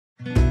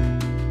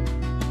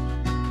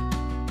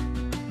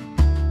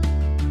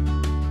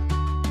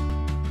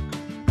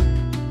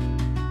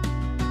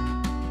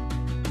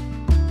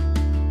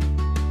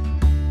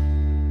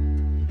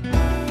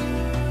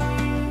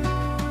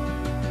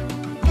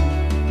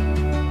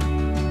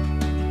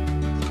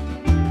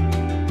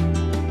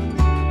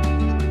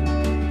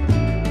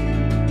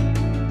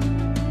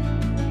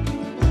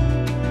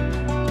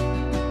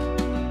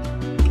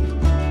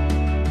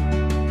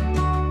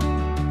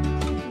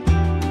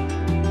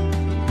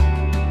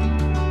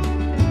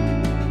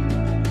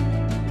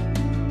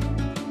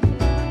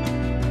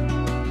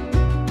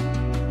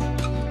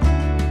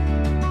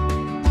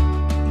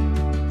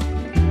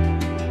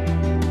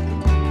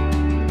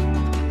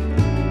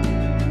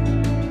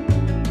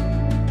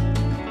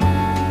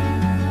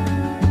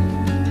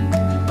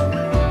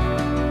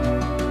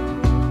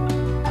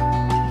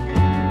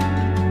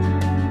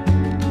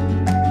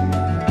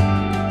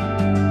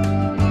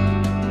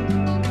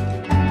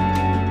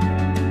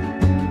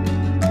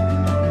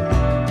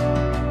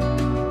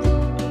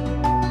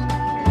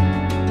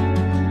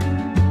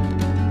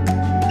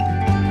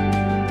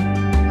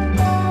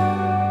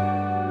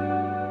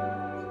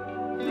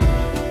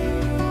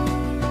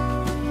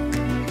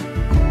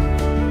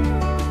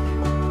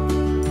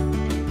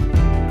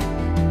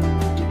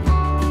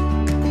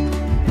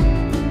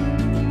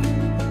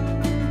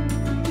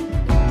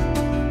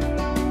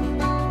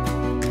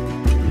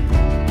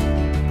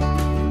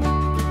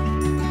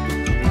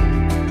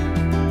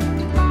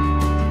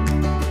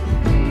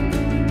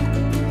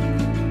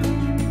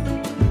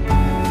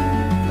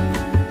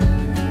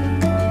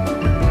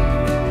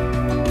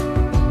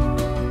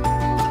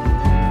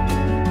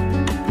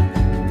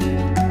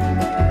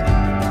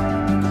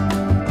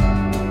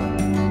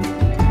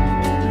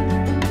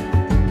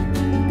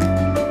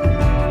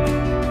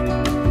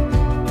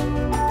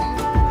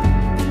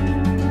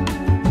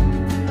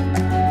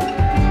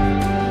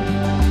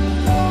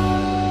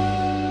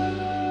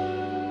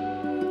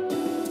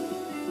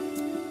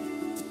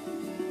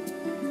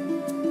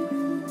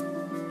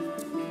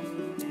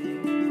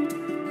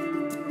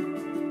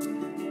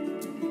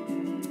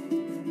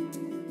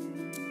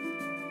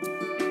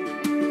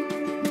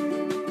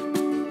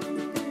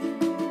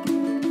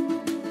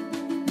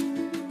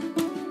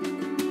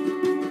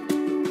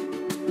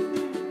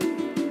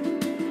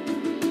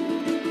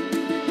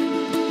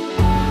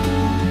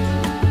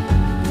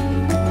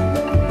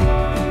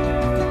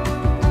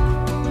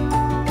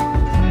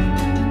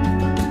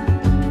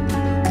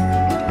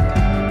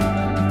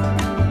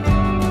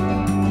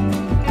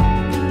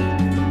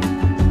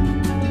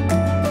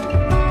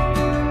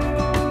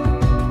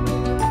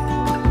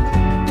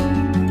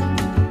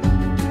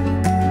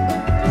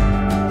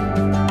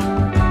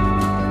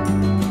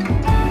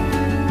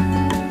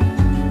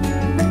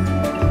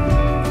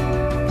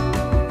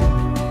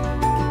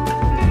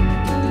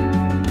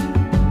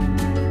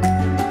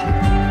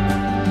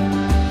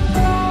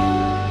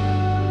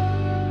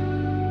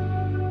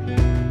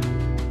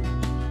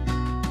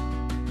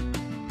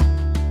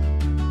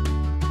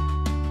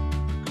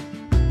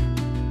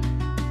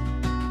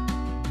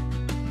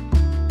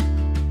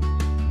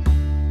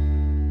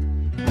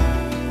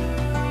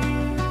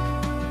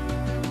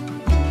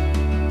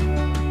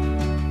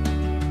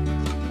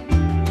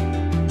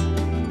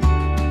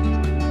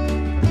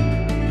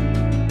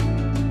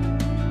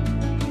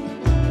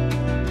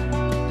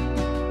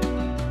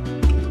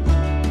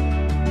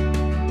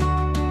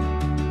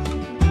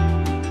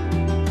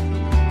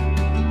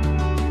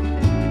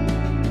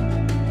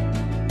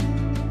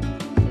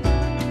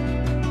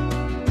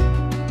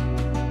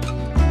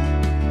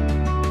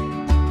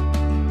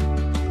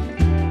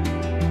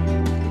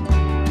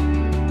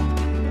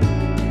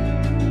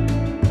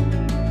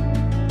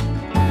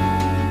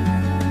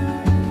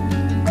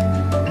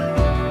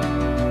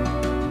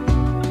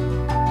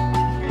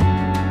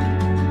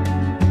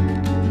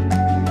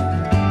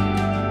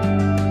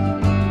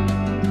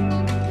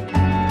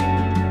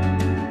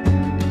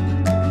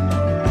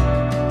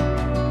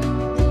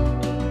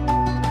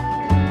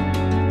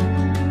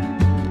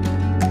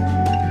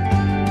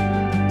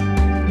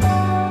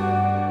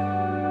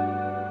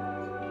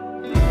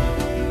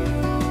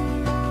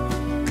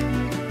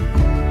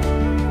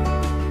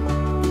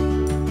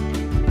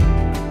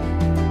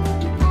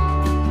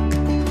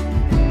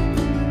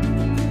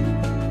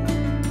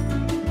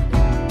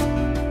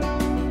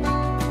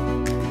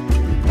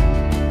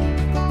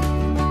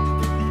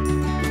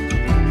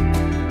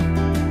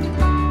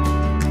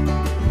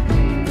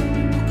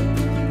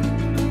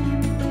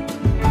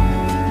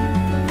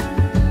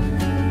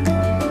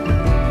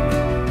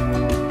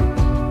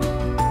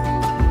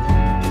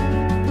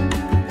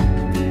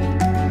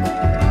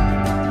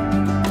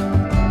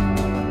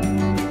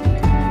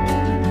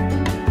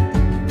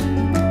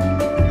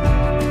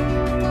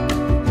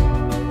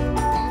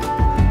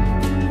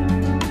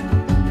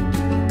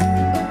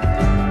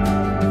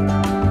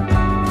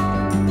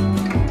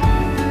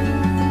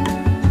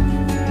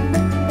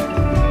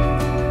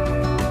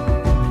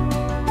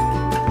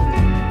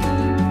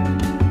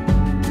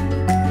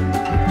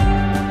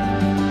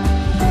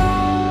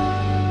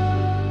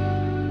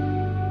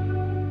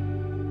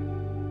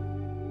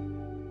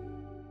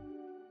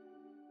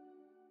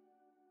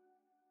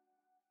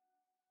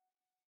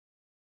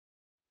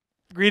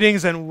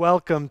Greetings and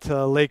welcome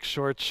to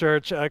Lakeshore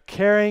Church, a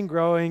caring,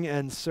 growing,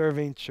 and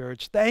serving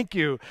church. Thank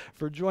you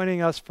for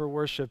joining us for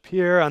worship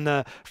here on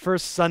the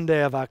first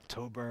Sunday of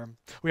October.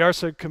 We are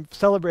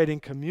celebrating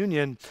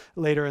communion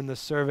later in the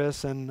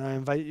service, and I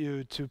invite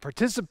you to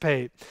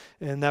participate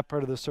in that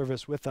part of the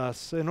service with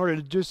us. In order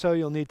to do so,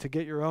 you'll need to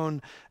get your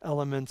own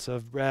elements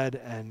of bread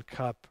and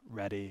cup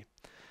ready.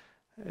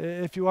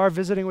 If you are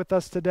visiting with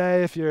us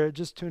today, if you're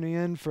just tuning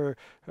in for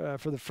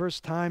the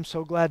first time,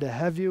 so glad to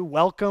have you.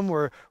 Welcome.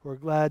 We're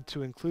glad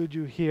to include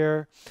you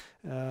here.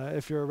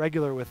 If you're a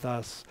regular with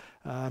us,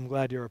 I'm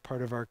glad you're a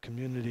part of our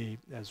community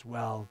as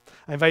well.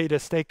 I invite you to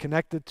stay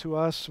connected to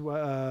us through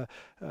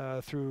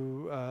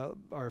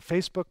our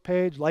Facebook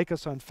page, like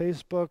us on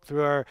Facebook,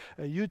 through our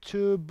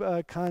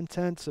YouTube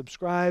content,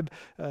 subscribe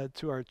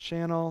to our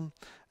channel,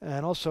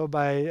 and also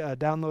by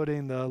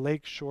downloading the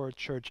Lakeshore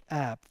Church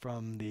app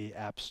from the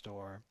App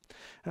Store.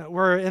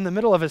 We're in the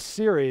middle of a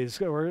series.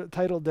 We're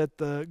titled it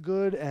The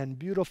Good and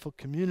Beautiful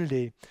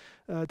Community.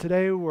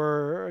 Today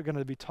we're going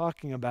to be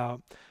talking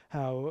about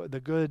how the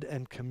good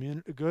and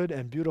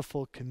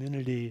beautiful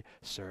community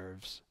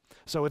serves.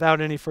 So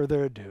without any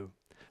further ado,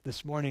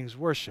 this morning's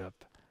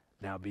worship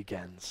now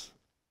begins.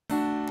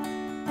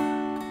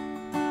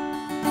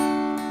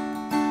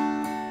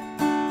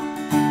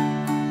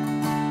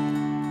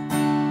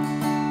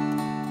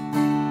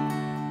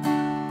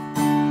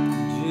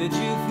 Did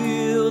you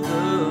feel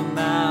the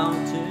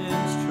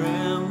mountains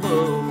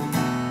tremble?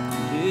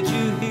 Did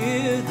you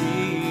hear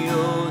the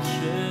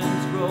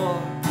oceans roar?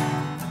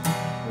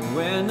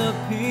 When the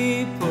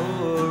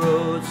people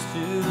rose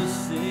to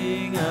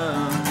sing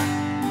of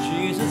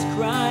Jesus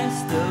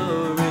Christ,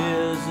 the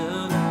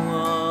risen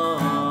one.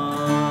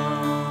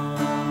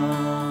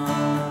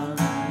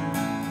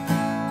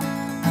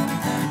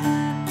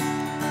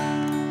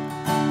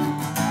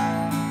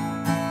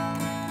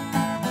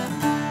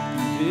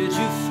 Did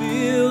you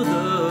feel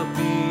the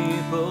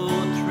people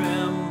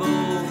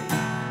tremble?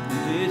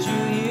 Did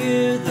you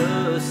hear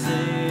the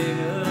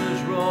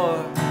singers roar?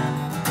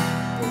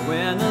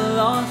 When the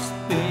lost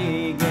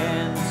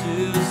began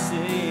to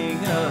sing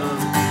of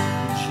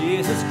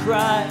Jesus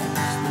Christ,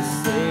 the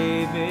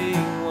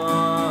saving one.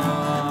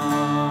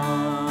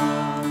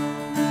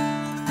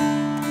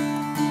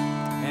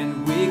 And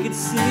we could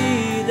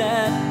see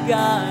that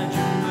God,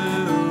 you're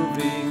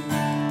moving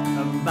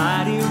a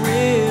mighty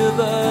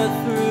river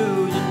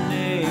through the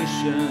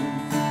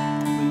nations.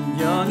 When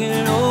young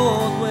and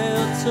old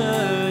will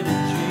turn to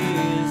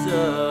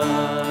Jesus.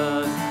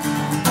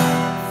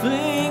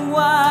 Fling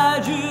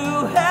wide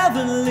you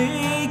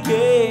heavenly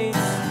gates,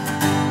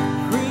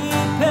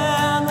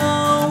 prepare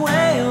the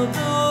way of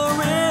the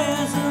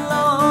risen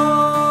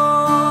Lord.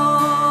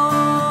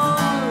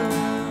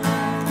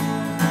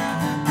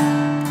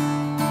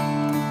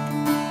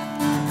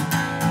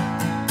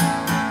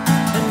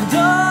 And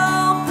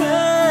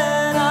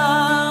open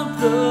up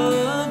the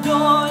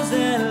doors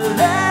and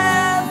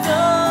let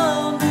the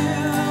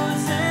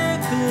music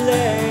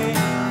play.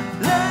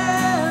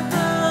 Let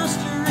the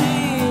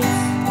streets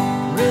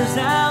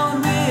resound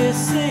with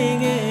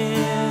singing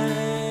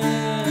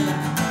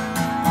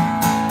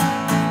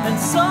and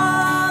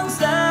songs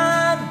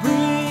that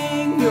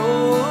bring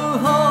your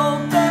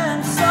hope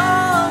and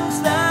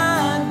songs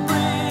that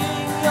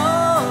bring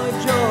your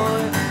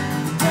joy.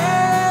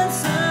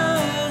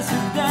 Dancers who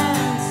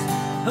dance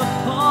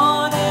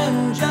upon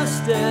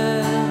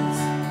injustice.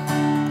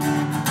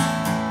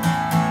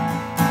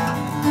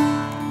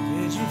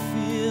 Did you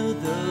feel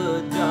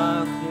the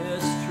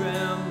darkness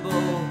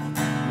tremble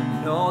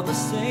when all the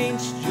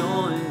saints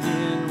joined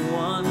in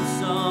one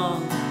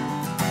song,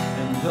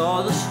 and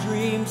all the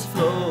streams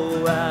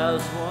flow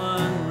as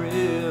one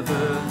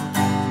river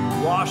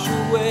to wash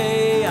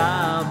away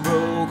our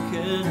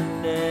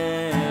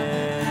brokenness?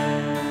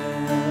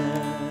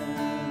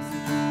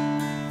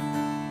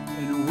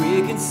 And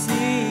we can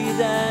see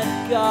that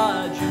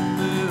God, you're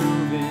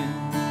moving.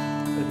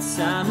 A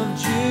time of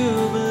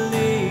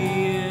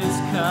jubilee is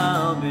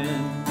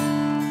coming,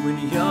 when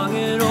young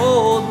and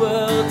old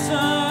will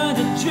turn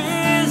to Jesus.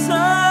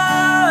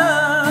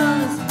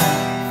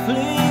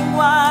 Fling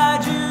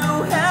wide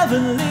you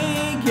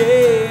heavenly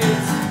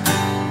gates,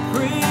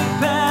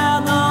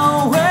 prepare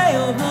the way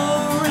of the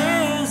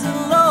risen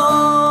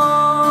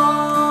Lord.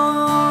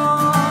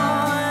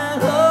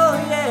 Oh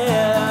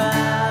yeah.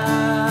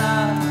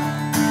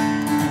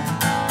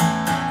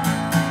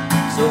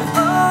 So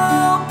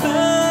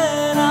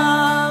open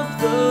up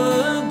the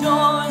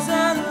doors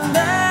and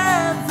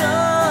let the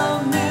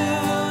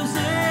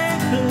music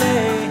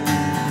play.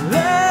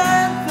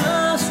 Let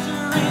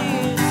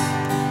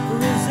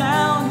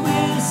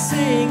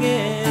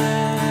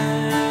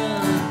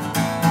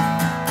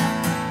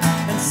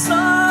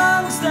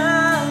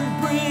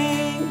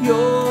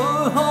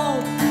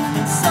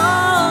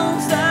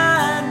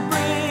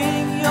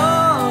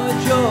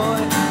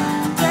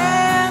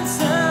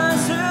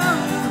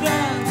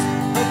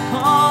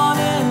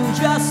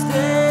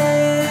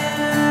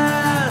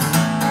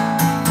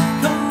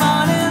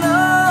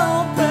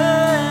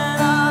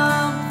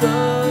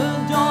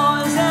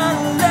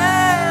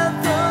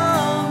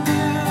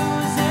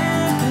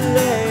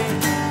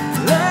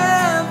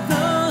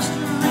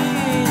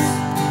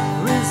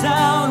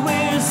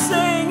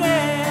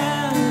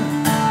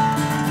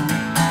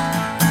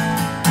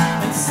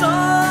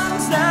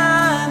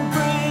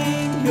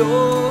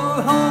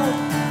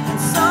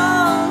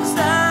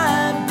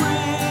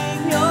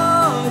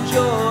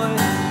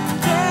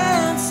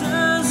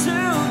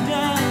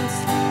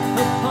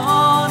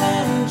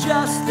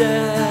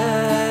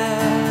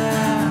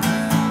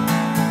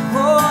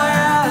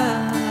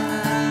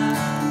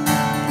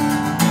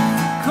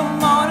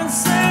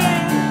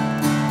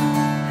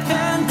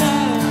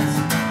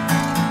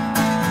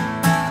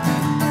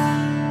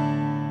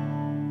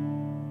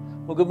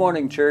Well, good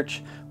morning,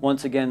 church.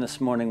 Once again this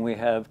morning we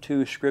have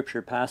two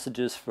scripture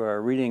passages for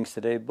our readings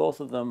today, both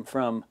of them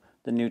from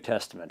the New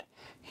Testament.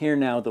 Hear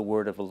now the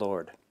word of the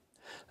Lord.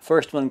 The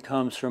first one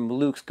comes from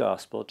Luke's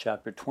Gospel,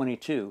 chapter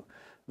 22,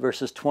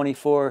 verses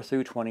 24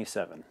 through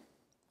 27.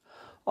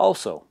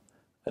 Also,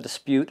 a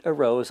dispute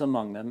arose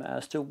among them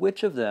as to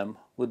which of them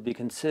would be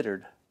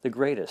considered the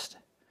greatest.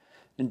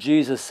 And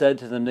Jesus said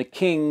to them, the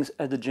kings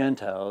of the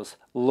Gentiles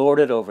lord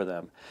it over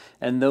them,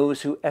 and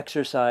those who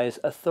exercise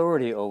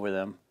authority over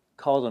them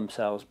call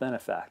themselves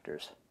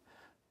benefactors.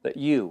 But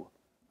you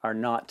are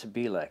not to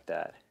be like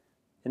that.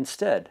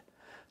 Instead,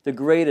 the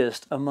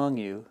greatest among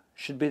you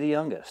should be the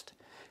youngest,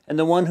 and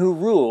the one who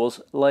rules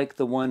like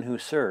the one who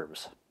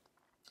serves.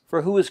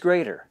 For who is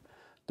greater,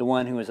 the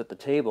one who is at the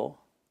table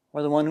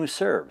or the one who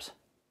serves?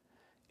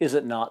 Is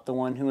it not the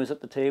one who is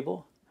at the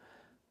table?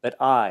 But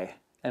I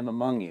am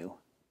among you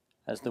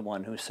as the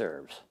one who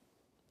serves.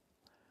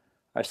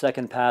 Our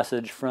second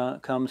passage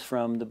comes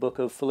from the book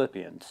of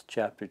Philippians,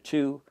 chapter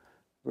 2,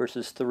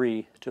 verses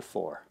 3 to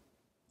 4.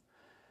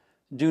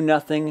 Do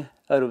nothing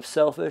out of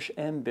selfish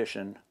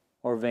ambition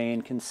or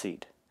vain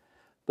conceit,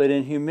 but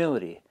in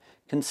humility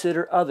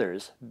consider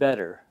others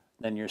better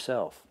than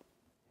yourself.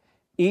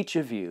 Each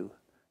of you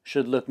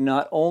should look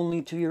not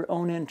only to your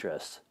own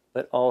interests,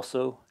 but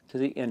also to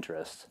the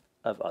interests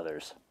of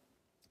others.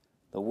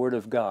 The word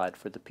of God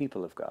for the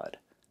people of God.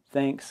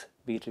 Thanks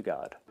be to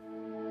God.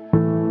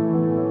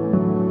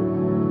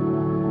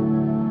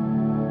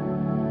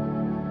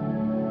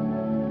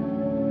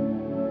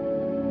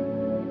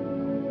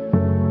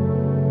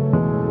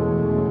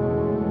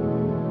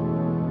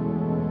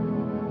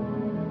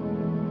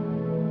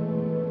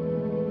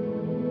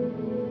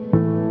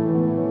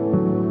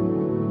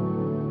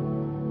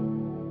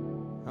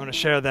 I want to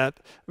share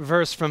that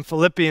verse from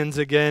Philippians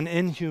again.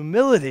 In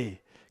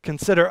humility,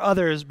 consider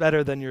others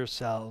better than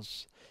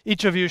yourselves.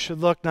 Each of you should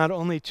look not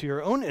only to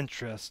your own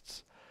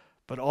interests,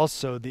 but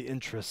also the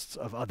interests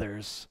of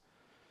others.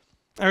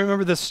 I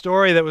remember this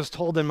story that was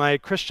told in my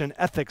Christian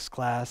ethics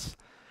class.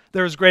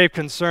 There was grave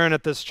concern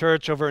at this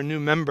church over a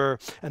new member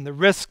and the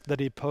risk that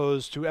he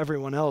posed to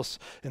everyone else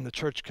in the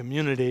church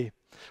community.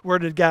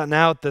 Word had gotten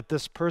out that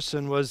this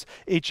person was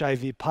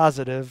HIV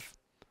positive.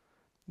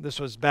 This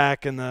was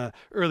back in the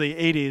early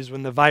 80s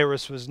when the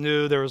virus was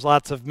new. There was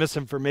lots of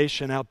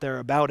misinformation out there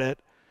about it,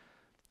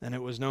 and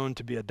it was known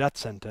to be a death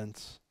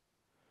sentence.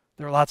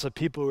 There were lots of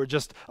people who were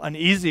just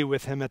uneasy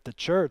with him at the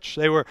church.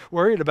 They were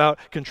worried about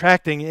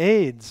contracting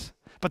AIDS,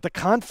 but the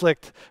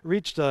conflict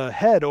reached a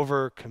head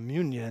over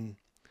communion.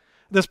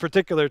 This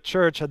particular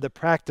church had the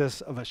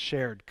practice of a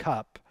shared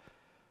cup.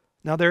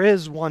 Now, there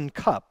is one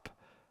cup.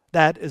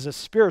 That is a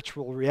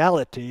spiritual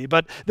reality,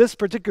 but this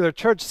particular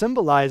church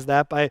symbolized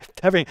that by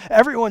having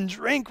everyone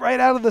drink right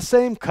out of the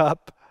same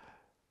cup.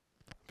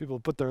 People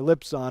put their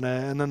lips on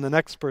it, and then the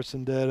next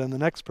person did, and the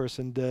next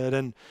person did,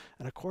 and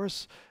of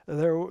course,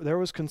 there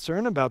was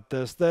concern about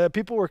this. The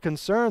people were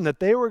concerned that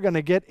they were going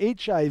to get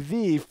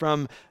HIV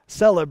from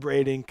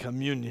celebrating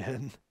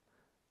communion.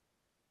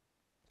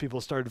 People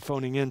started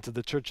phoning in to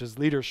the church's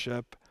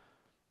leadership.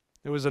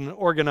 It was an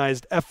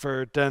organized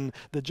effort, and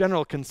the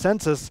general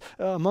consensus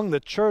among the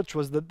church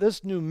was that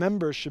this new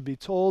member should be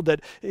told that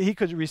he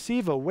could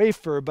receive a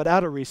wafer, but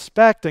out of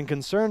respect and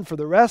concern for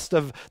the rest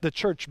of the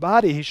church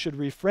body, he should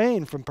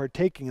refrain from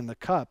partaking in the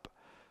cup.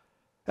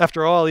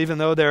 After all, even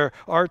though there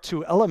are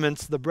two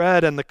elements, the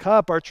bread and the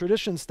cup, our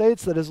tradition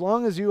states that as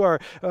long as you are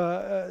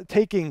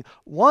taking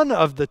one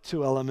of the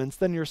two elements,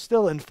 then you're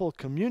still in full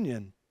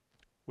communion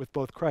with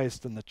both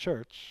Christ and the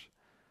church.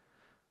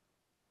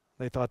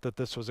 They thought that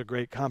this was a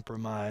great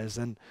compromise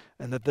and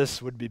that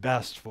this would be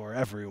best for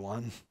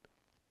everyone.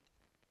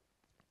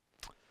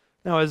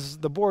 Now, as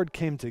the board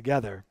came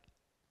together,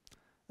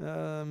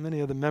 many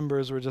of the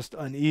members were just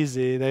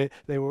uneasy.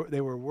 They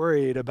were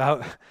worried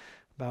about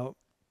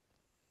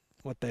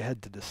what they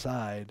had to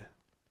decide.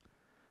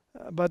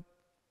 But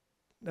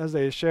as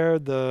they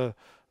shared the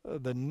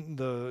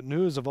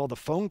news of all the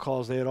phone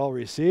calls they had all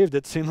received,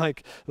 it seemed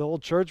like the whole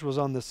church was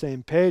on the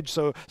same page.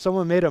 So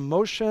someone made a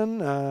motion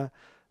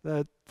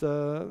that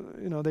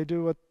they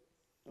do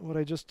what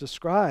I just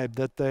described,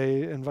 that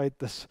they invite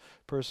this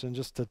person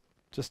just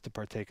to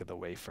partake of the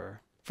wafer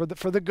for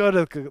the good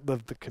of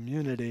the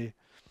community.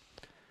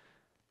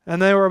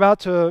 And they were about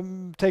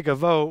to take a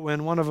vote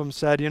when one of them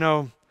said,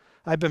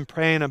 I've been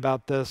praying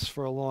about this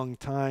for a long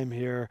time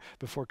here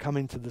before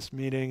coming to this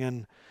meeting,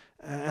 and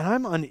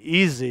I'm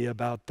uneasy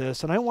about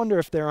this, and I wonder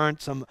if there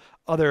aren't some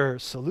other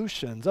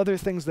solutions, other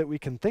things that we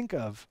can think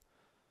of.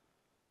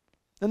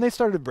 And they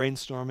started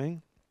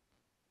brainstorming.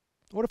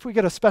 What if we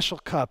get a special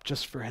cup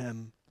just for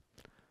him?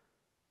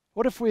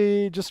 What if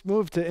we just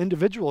move to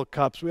individual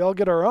cups? We all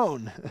get our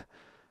own.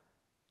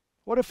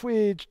 What if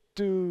we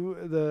do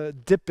the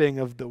dipping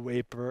of the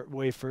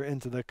wafer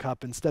into the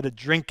cup instead of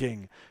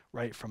drinking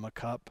right from a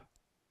cup?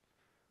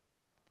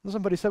 And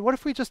somebody said, what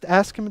if we just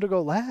ask him to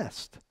go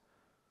last?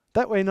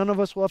 That way none of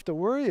us will have to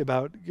worry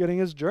about getting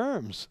his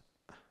germs.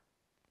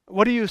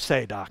 What do you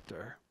say,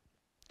 doctor?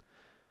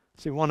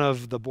 See, one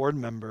of the board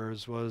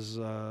members was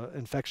an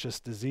infectious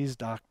disease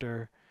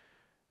doctor.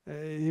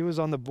 He was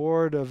on the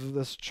board of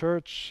this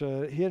church.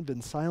 He had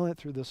been silent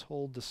through this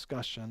whole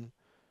discussion.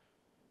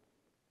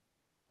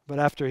 But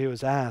after he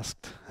was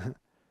asked,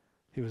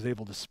 he was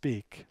able to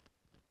speak.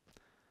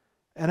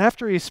 And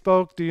after he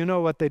spoke, do you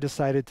know what they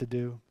decided to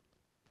do?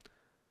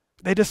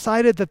 They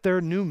decided that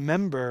their new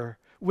member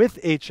with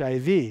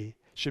HIV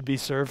should be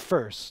served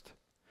first.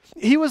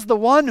 He was the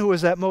one who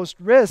was at most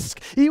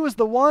risk. He was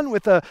the one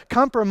with a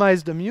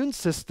compromised immune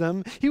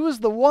system. He was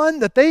the one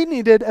that they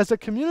needed as a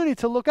community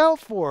to look out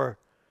for.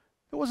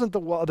 It wasn't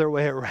the other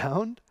way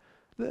around.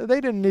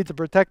 They didn't need to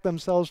protect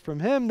themselves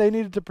from him. They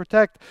needed to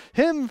protect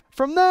him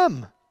from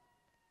them.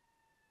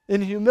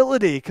 In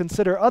humility,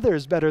 consider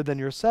others better than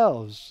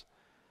yourselves.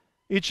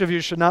 Each of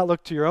you should not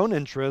look to your own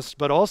interest,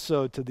 but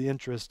also to the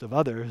interest of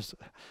others.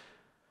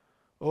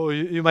 Oh,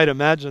 you might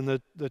imagine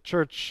that the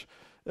church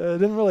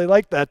didn't really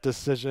like that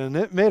decision.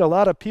 It made a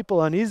lot of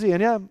people uneasy,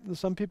 and yeah,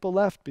 some people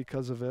left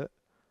because of it.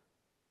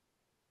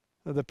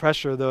 The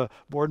pressure the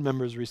board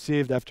members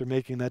received after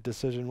making that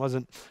decision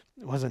wasn't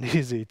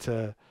easy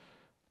to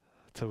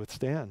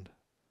withstand.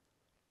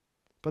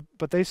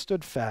 But they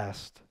stood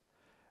fast.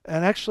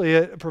 And actually,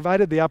 it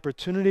provided the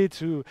opportunity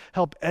to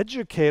help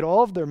educate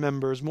all of their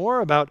members more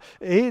about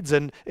AIDS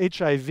and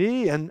HIV,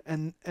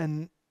 and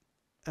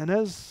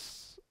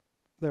as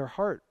their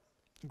heart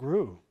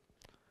grew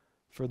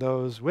for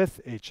those with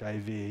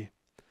HIV,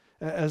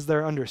 as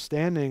their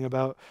understanding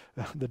about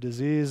the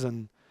disease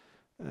and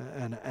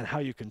how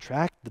you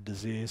contract the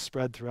disease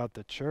spread throughout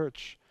the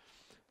church,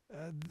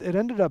 it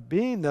ended up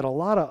being that a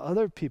lot of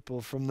other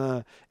people from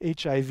the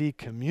HIV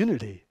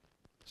community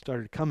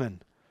started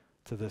coming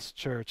to this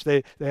church.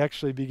 They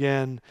actually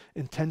began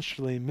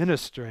intentionally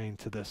ministering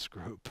to this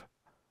group.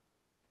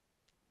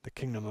 The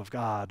kingdom of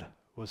God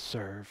was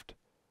served.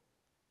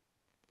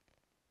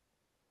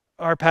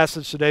 Our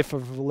passage today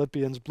from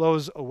Philippians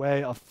blows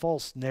away a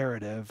false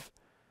narrative.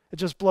 It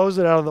just blows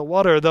it out of the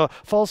water. The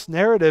false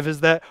narrative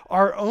is that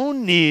our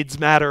own needs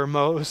matter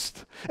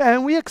most.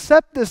 And we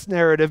accept this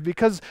narrative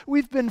because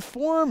we've been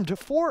formed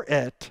for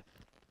it.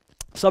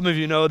 Some of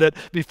you know that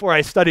before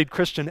I studied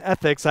Christian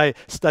ethics, I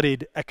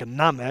studied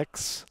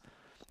economics.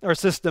 Our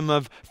system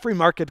of free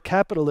market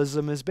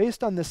capitalism is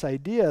based on this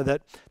idea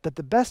that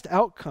the best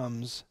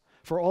outcomes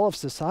for all of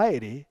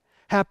society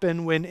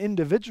happen when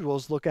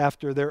individuals look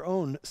after their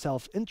own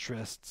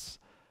self-interests.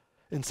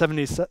 In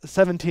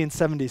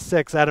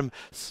 1776, Adam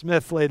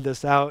Smith laid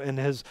this out in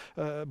his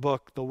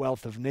book, The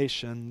Wealth of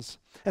Nations.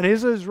 And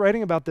as he was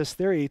writing about this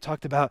theory, he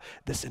talked about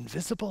this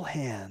invisible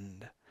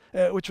hand,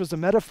 which was a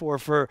metaphor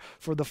for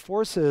the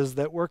forces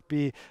that work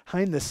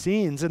behind the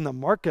scenes in the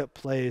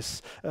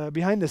marketplace,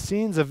 behind the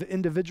scenes of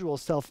individual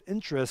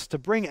self-interest to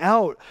bring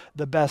out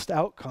the best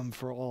outcome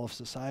for all of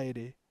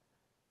society.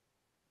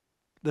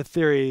 The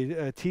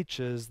theory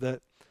teaches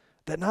that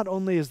not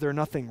only is there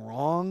nothing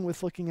wrong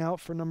with looking out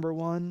for number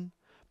one,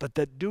 but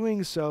that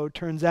doing so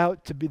turns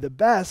out to be the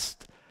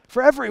best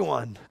for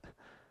everyone.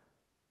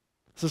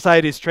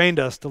 Society's trained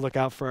us to look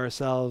out for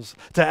ourselves,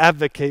 to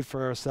advocate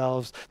for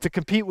ourselves, to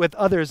compete with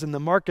others in the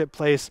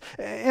marketplace,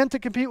 and to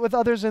compete with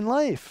others in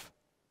life.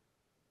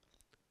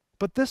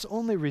 But this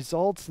only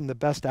results in the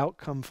best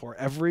outcome for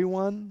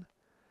everyone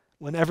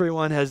when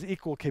everyone has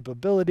equal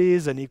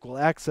capabilities and equal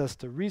access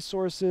to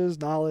resources,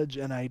 knowledge,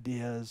 and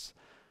ideas.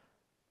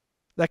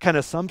 That kind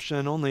of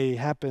assumption only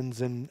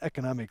happens in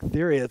economic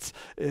theory. It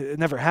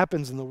never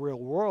happens in the real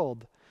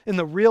world. In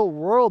the real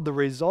world, the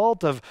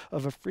result of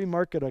a free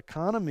market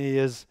economy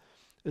is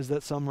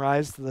that some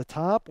rise to the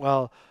top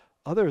while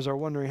others are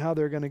wondering how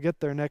they're going to get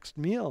their next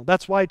meal.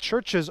 That's why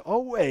churches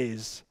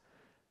always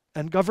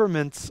and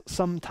governments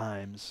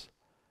sometimes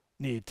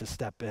need to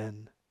step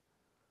in.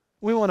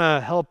 We want to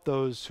help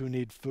those who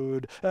need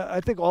food. I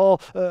think all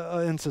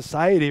in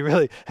society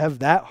really have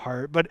that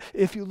heart. But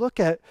if you look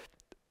at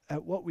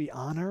what we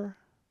honor,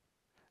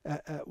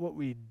 at what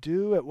we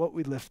do, at what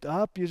we lift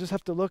up, you just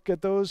have to look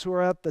at those who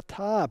are at the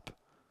top.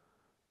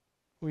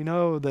 We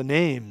know the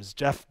names: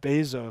 Jeff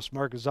Bezos,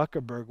 Mark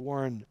Zuckerberg,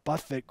 Warren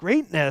Buffett.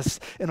 Greatness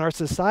in our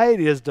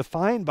society is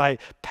defined by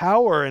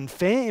power and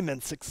fame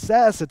and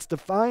success. It's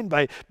defined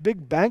by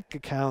big bank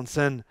accounts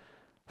and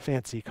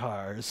fancy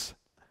cars.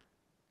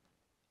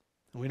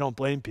 And we don't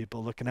blame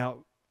people looking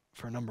out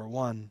for number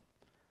one,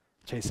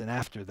 chasing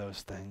after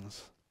those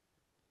things.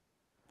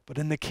 But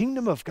in the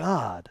kingdom of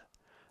God,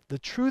 the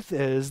truth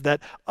is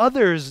that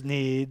others'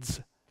 needs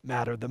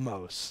matter the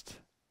most.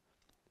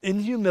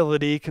 In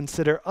humility,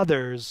 consider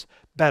others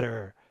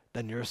better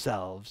than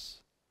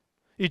yourselves.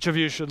 Each of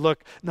you should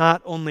look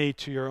not only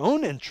to your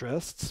own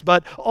interests,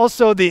 but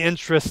also the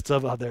interests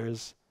of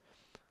others.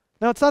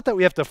 Now, it's not that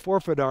we have to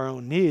forfeit our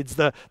own needs.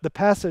 The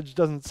passage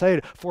doesn't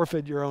say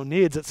forfeit your own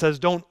needs. It says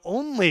don't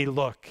only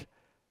look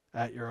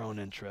at your own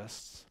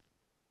interests.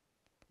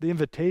 The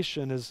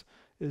invitation is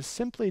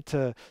simply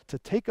to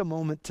take a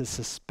moment to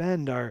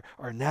suspend our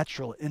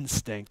natural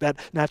instinct, that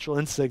natural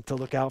instinct to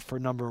look out for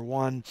number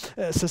one.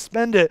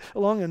 Suspend it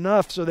long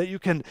enough so that you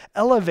can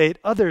elevate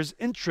others'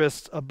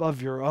 interests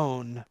above your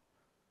own.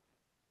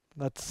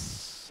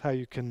 That's how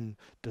you can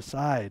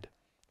decide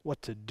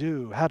what to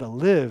do, how to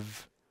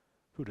live,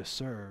 who to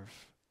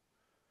serve.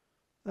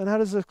 And how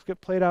does this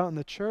get played out in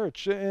the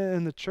church?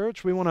 In the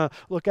church, we want to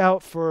look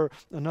out for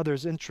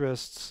another's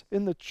interests.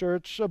 In the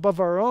church, above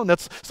our own,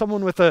 that's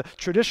someone with a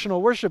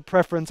traditional worship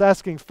preference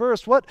asking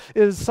first, what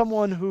is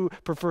someone who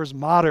prefers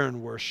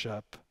modern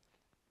worship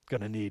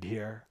going to need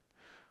here?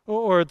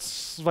 Or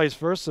it's vice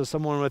versa,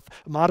 someone with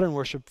modern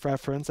worship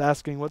preference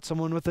asking what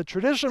someone with a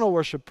traditional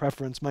worship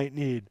preference might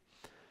need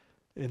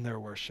in their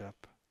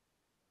worship.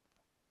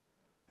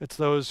 It's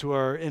those who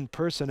are in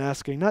person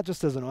asking, not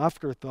just as an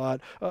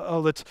afterthought,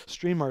 let's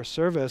stream our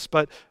service,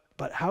 but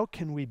how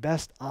can we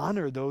best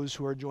honor those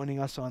who are joining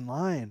us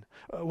online?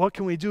 What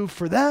can we do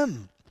for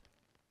them?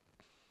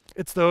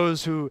 It's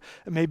those who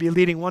may be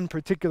leading one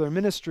particular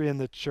ministry in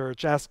the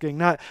church, asking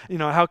not,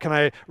 how can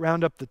I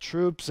round up the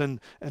troops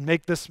and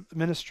make this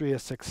ministry a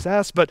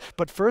success,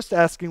 but first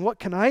asking, what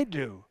can I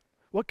do?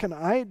 What can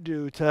I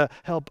do to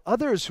help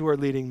others who are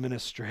leading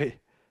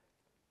ministry?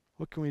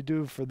 What can we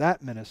do for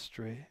that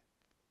ministry?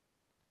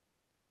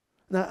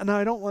 Now,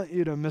 I don't want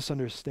you to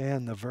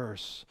misunderstand the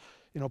verse.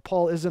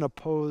 Paul isn't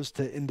opposed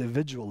to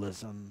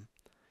individualism.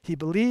 He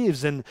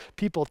believes in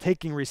people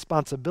taking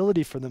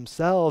responsibility for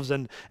themselves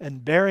and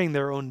bearing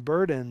their own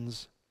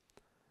burdens.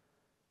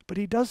 But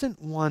he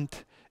doesn't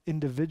want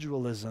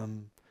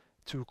individualism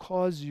to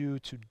cause you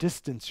to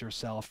distance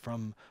yourself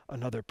from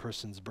another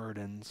person's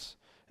burdens.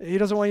 He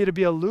doesn't want you to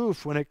be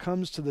aloof when it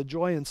comes to the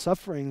joy and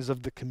sufferings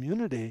of the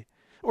community,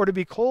 or to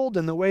be cold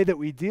in the way that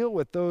we deal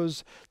with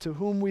those to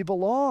whom we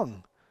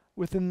belong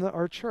within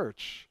our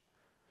church.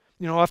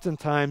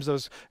 Oftentimes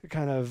those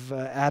kind of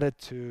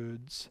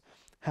attitudes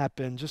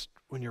happen just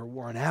when you're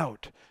worn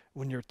out,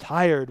 when you're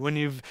tired, when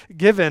you've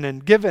given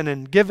and given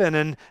and given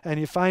and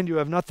you find you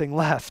have nothing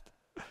left.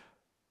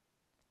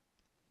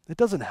 It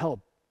doesn't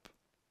help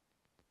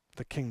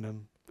the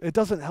kingdom. It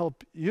doesn't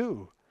help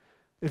you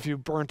if you're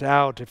burnt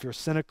out, if you're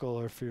cynical,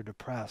 or if you're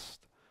depressed.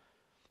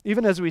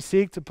 Even as we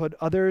seek to put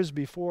others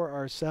before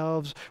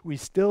ourselves, we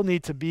still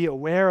need to be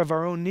aware of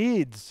our own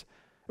needs.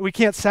 We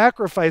can't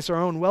sacrifice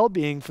our own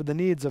well-being for the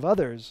needs of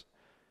others.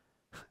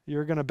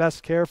 You're going to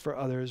best care for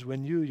others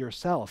when you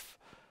yourself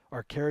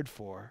are cared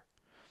for.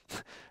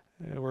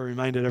 We're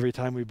reminded every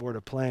time we board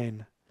a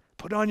plane,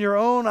 put on your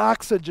own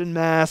oxygen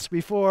mask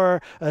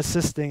before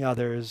assisting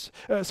others.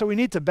 So we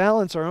need to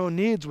balance our own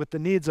needs with the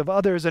needs of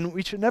others, and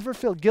we should never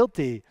feel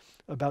guilty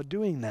about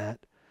doing that.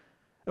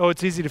 Oh,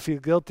 it's easy to feel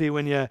guilty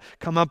when you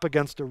come up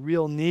against a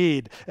real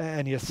need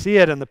and you see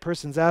it and the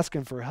person's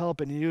asking for help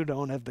and you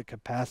don't have the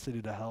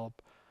capacity to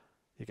help.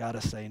 You got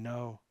to say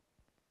no.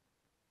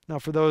 Now,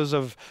 for those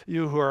of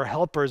you who are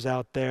helpers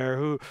out there,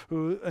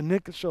 who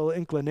initial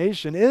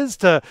inclination is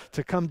to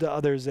come to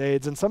others'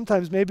 aids, and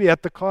sometimes maybe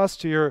at the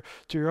cost to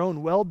your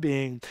own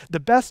well-being, the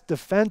best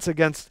defense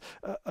against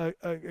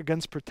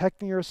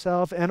protecting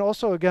yourself and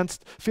also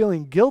against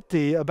feeling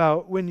guilty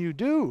about when you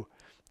do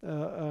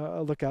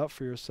look out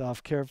for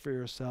yourself, care for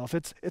yourself,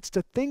 it's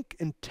to think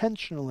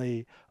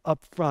intentionally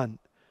up front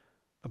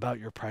about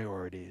your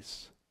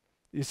priorities.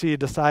 You see, you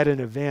decide in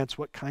advance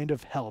what kind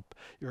of help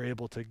you're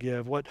able to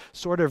give, what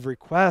sort of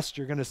request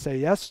you're going to say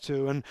yes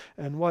to,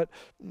 and what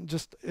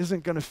just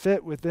isn't going to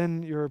fit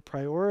within your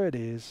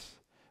priorities.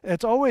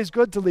 It's always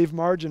good to leave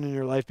margin in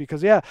your life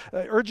because,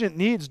 urgent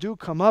needs do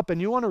come up, and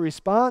you want to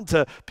respond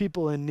to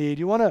people in need.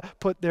 You want to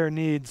put their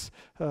needs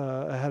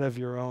ahead of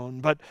your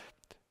own. But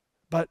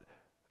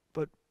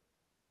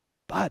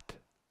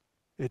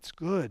it's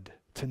good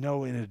to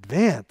know in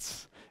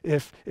advance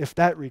if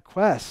that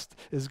request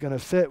is going to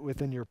fit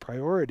within your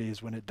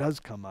priorities when it does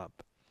come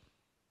up.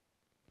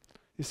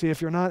 You see,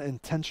 if you're not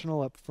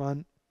intentional up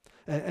front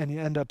and you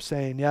end up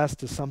saying yes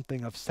to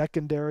something of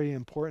secondary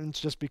importance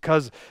just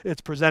because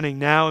it's presenting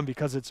now and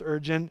because it's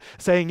urgent,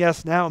 saying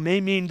yes now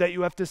may mean that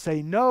you have to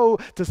say no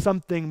to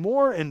something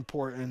more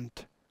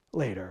important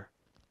later.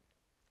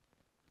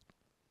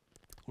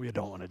 We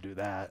don't want to do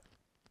that.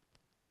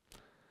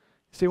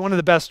 See, one of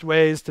the best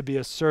ways to be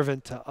a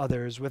servant to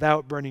others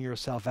without burning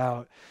yourself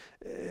out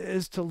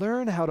is to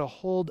learn how to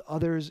hold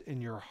others in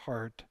your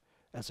heart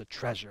as a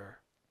treasure,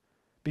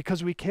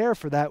 because we care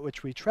for that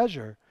which we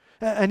treasure.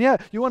 And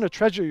you want to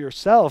treasure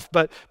yourself,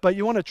 but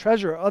you want to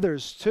treasure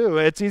others too.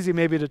 It's easy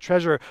maybe to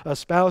treasure a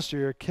spouse or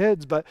your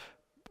kids, but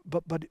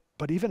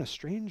even a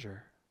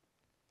stranger.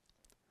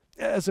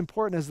 As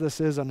important as this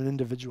is on an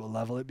individual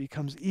level, it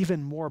becomes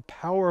even more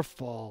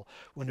powerful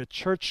when a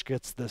church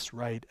gets this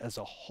right as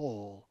a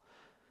whole.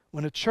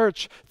 When a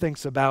church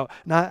thinks about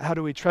not how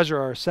do we treasure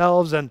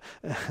ourselves and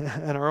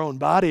our own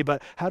body,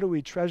 but how do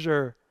we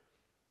treasure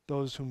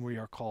those whom we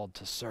are called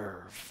to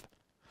serve.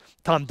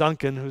 Tom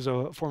Duncan, who's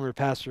a former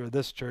pastor of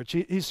this church,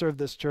 he served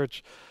this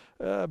church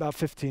about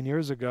 15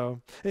 years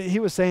ago. He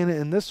was saying it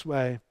in this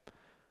way: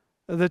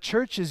 the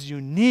church is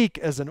unique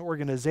as an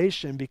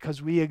organization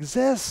because we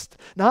exist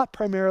not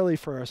primarily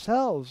for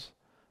ourselves,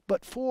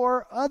 but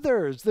for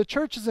others. The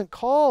church isn't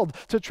called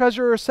to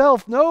treasure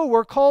herself. No,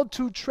 we're called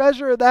to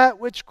treasure that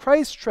which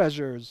Christ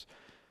treasures.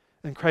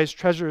 And Christ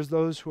treasures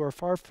those who are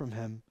far from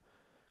him.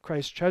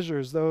 Christ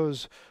treasures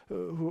those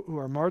who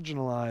are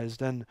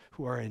marginalized and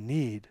who are in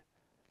need.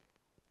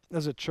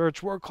 As a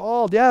church, we're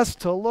called, yes,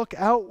 to look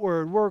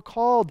outward. We're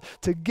called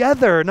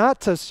together, not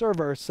to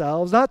serve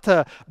ourselves, not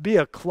to be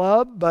a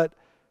club, but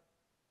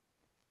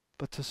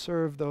to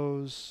serve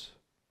those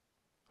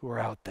who are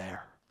out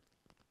there.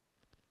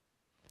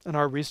 And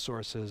our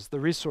resources, the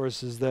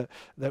resources that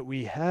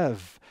we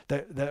have,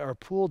 that are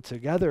pooled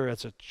together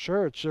as a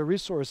church, the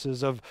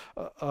resources of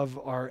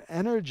our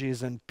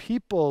energies and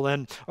people,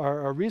 and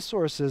our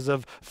resources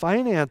of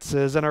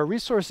finances, and our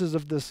resources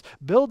of this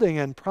building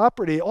and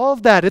property, all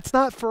of that, it's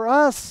not for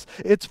us.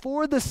 It's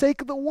for the sake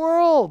of the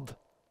world.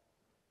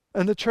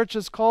 And the church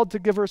is called to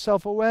give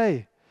herself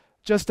away,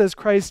 just as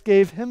Christ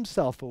gave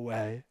himself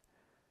away.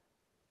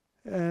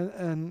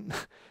 And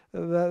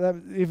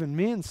that even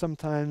means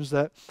sometimes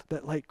that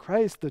like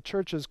Christ, the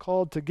church is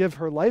called to give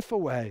her life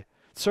away,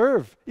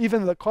 serve,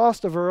 even at the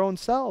cost of her own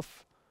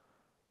self.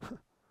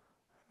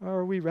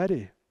 Are we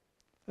ready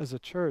as a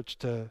church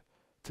to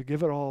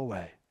give it all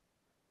away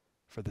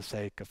for the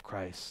sake of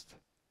Christ,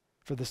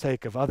 for the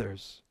sake of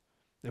others,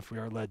 if we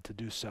are led to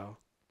do so?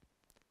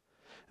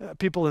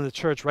 People in the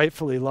church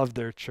rightfully love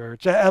their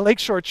church. At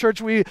Lakeshore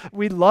Church, we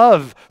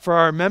love for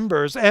our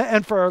members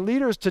and for our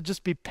leaders to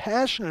just be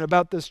passionate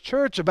about this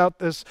church, about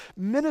this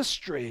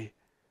ministry.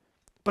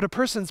 But a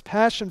person's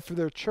passion for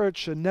their church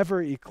should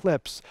never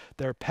eclipse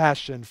their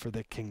passion for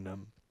the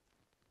kingdom.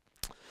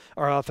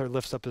 Our author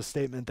lifts up a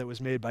statement that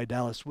was made by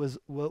Dallas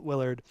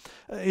Willard.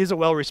 He's a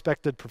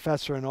well-respected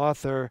professor and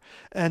author,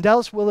 and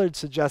Dallas Willard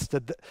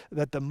suggested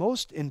that the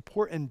most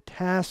important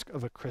task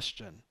of a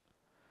Christian,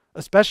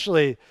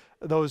 especially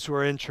those who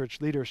are in church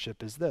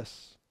leadership, is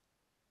this: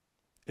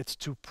 it's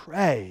to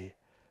pray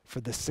for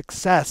the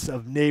success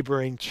of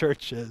neighboring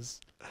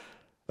churches.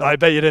 I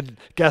bet you didn't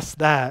guess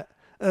that.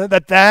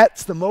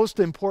 That's the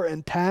most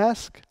important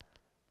task.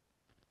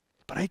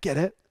 But I get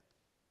it.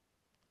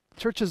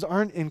 Churches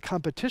aren't in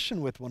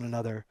competition with one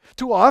another.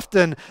 Too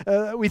often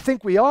we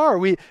think we are.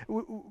 We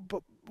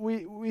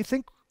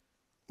think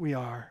we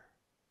are,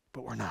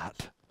 but we're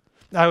not.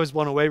 I was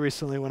blown away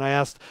recently when I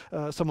asked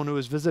someone who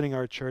was visiting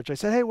our church. I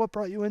said, "Hey, what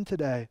brought you in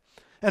today?"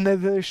 And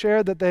they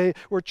shared that they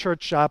were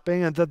church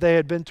shopping and that they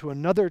had been to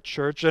another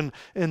church in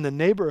the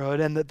neighborhood,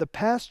 and that the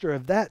pastor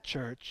of that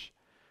church,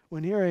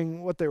 when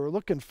hearing what they were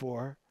looking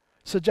for,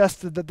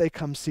 suggested that they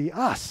come see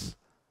us.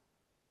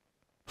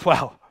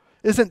 Wow,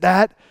 isn't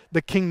that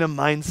the kingdom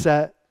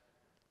mindset?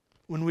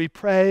 When we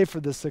pray for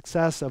the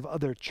success of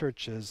other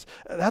churches,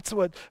 that's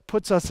what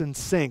puts us in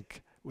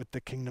sync with the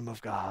kingdom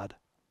of God.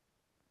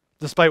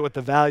 Despite what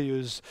the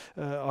values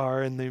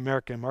are in the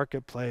American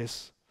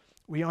marketplace,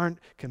 we aren't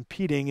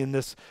competing in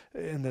this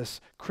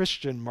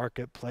Christian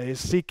marketplace,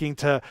 seeking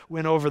to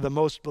win over the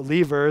most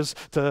believers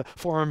to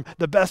form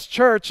the best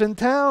church in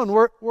town.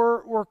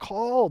 We're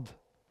called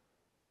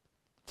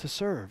to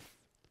serve.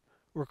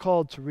 We're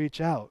called to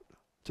reach out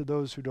to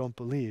those who don't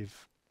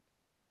believe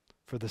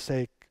for the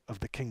sake of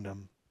the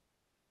kingdom,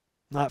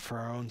 not for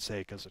our own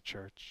sake as a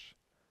church.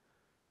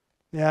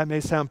 Yeah, it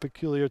may sound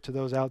peculiar to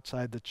those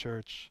outside the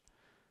church,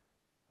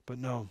 but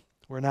no,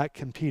 we're not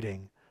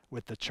competing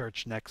with the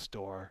church next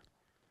door.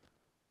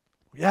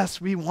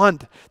 Yes, we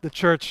want the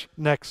church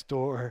next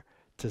door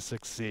to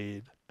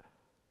succeed.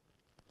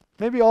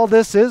 Maybe all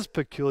this is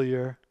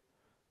peculiar,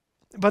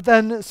 but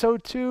then so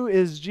too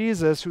is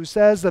Jesus, who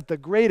says that the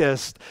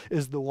greatest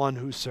is the one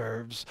who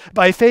serves.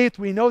 By faith,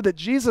 we know that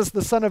Jesus,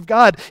 the Son of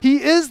God,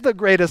 he is the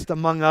greatest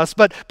among us,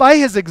 but by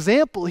his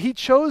example, he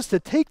chose to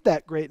take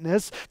that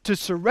greatness, to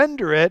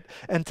surrender it,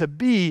 and to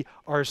be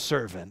our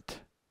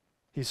servant.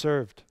 He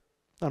served,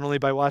 not only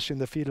by washing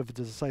the feet of the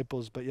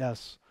disciples, but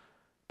yes,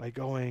 by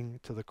going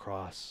to the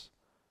cross,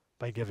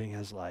 by giving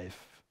his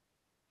life.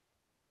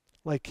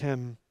 Like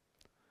him,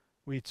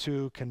 we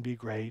too can be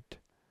great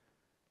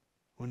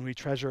when we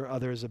treasure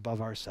others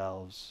above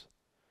ourselves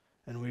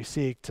and we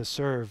seek to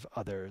serve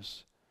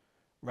others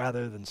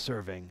rather than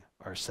serving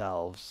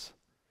ourselves.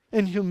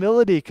 In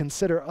humility,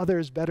 consider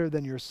others better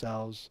than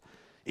yourselves.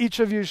 Each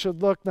of you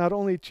should look not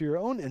only to your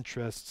own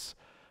interests,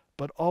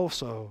 but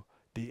also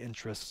the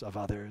interests of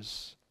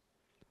others.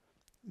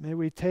 May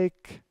we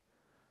take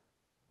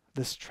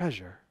this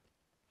treasure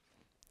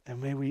and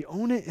may we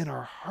own it in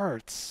our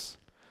hearts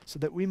so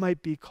that we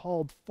might be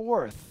called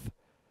forth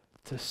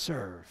to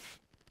serve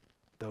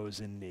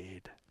those in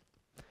need.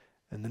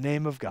 In the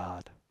name of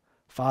God,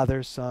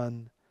 Father,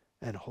 Son,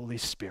 and Holy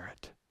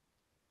Spirit.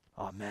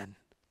 Amen.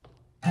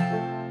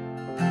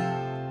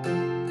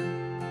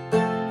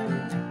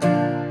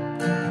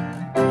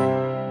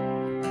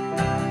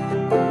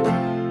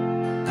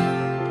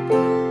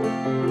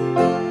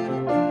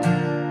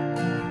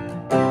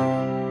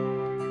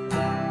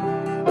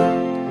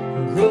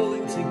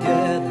 Growing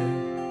together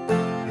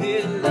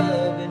in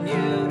love and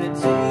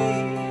unity,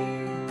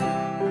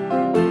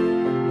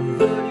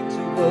 learning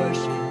to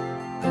worship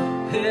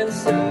and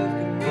serve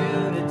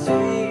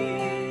community,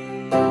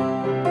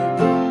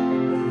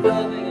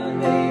 loving our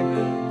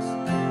neighbors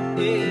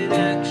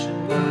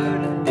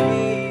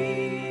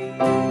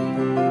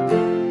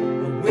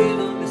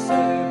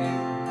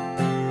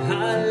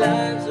Our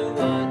lives are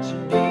what you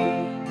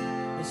need.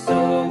 And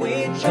so we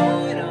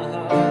join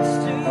our hearts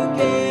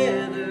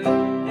together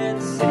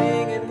and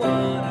sing in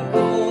one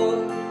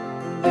accord,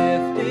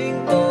 lifting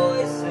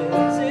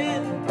voices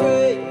in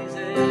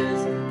praises,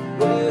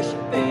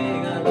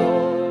 worshiping our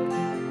Lord.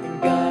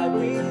 And God,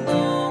 we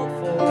long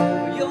for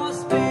your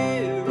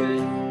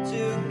spirit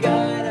to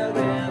guide our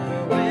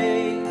every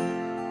way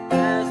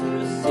as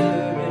we're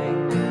serving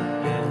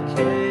and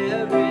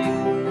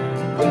caring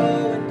and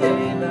growing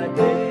day by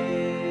day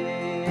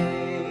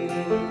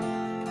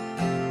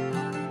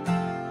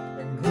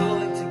and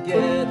growing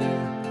together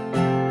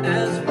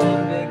as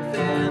one big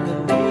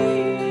family,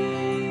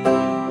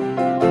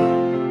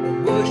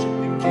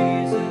 worshiping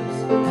Jesus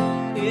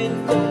in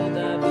full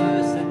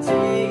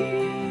diversity.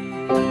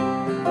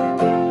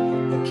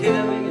 The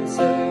caring and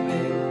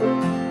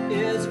serving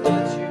is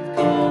what you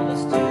call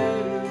us to.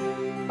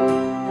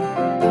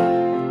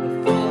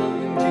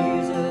 Following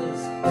Jesus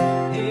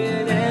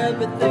in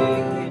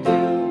everything we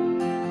do.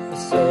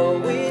 So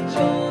we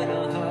join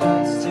our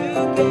hearts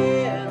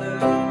together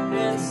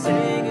and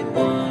sing in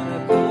one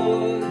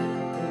accord,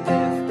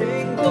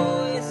 lifting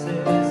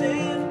voices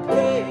in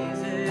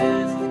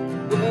praises,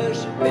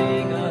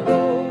 worshiping our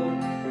Lord.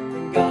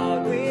 And God,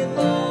 we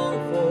long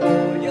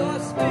for your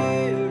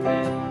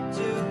spirit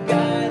to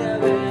guide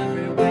our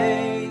every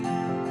way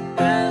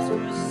as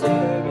we're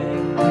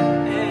serving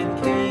and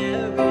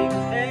caring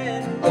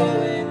and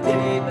growing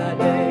day by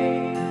day.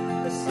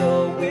 So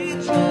we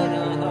join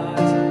our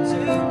hearts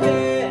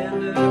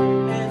together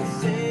and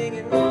sing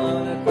in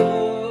one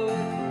accord,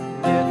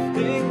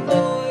 lifting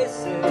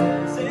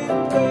voices in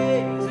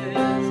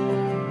praises,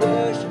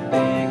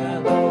 worshiping our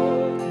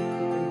Lord.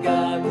 And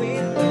God, we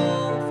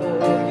long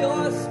for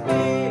your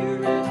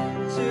spirit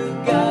to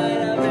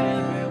guide our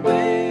every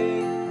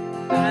way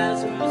as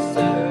we're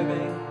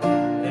serving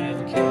and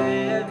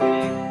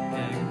caring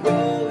and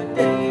growing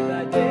day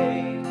by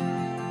day,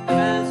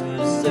 as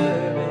we're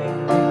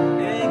serving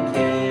and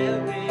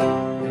caring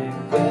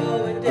and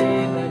growing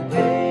day by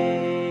day.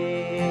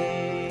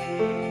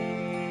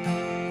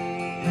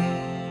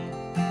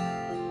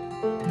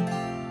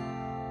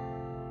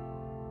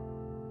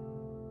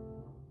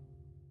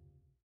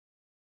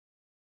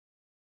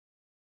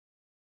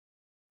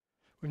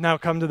 We've now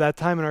come to that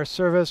time in our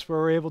service where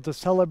we're able to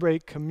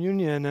celebrate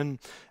communion, and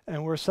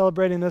we're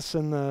celebrating this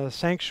in the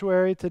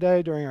sanctuary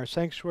today during our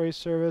sanctuary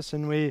service,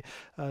 and we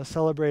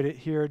celebrate it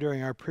here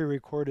during our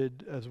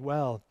pre-recorded as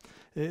well.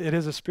 It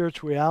is a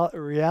spiritual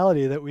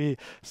reality that we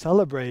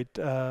celebrate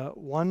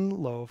one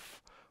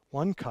loaf,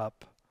 one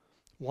cup,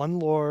 one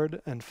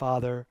Lord and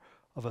Father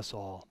of us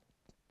all.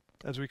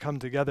 As we come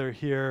together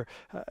here,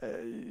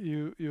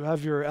 you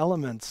have your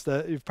elements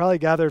that you've probably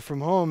gathered from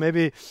home.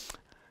 Maybe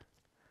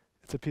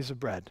it's a piece of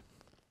bread.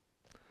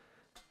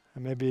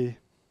 And maybe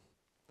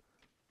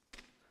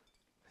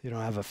you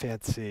don't have a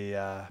fancy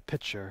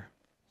pitcher,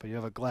 but you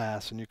have a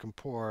glass and you can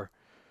pour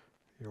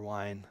your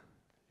wine,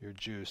 your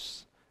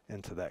juice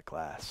into that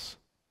glass.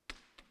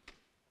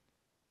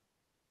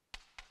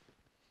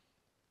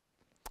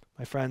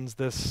 My friends,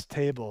 this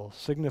table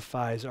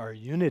signifies our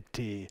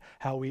unity,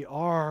 how we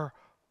are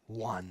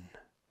one.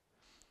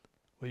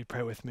 Will you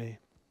pray with me?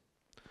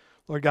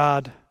 Lord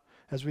God,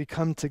 as we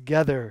come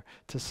together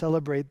to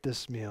celebrate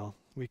this meal,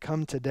 we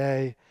come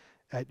today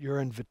at your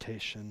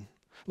invitation.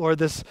 Lord,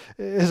 this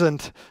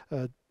isn't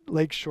a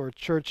Lakeshore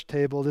Church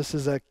table. This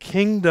is a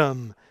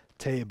kingdom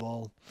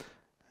table.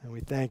 And we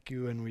thank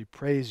you and we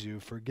praise you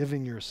for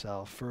giving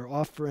yourself, for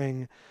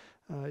offering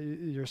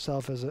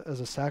yourself as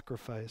a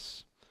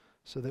sacrifice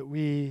so that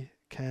we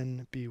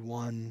can be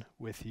one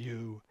with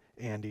you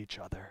and each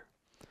other.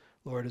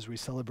 Lord, as we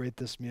celebrate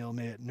this meal,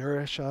 may it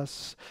nourish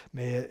us,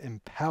 may it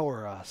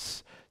empower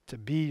us to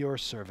be your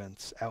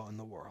servants out in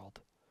the world.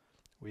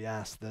 We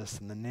ask this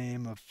in the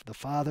name of the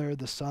Father,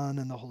 the Son,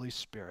 and the Holy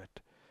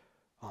Spirit.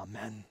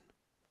 Amen.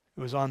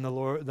 It was on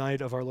the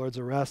night of our Lord's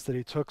arrest that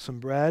he took some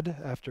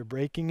bread after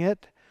breaking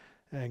it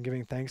and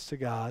giving thanks to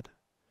God.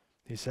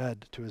 He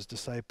said to his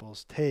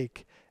disciples,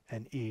 "Take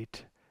and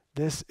eat.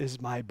 This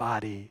is my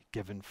body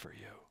given for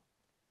you."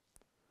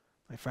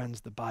 My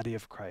friends, the body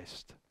of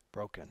Christ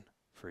broken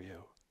for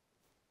you.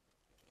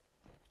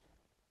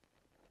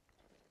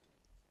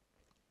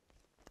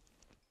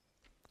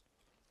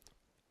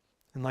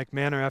 In like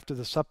manner, after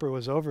the supper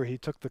was over, he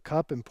took the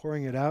cup and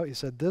pouring it out, he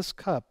said, "This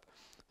cup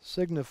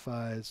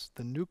signifies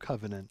the new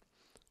covenant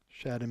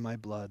shed in my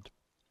blood.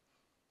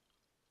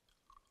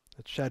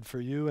 It's shed for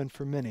you and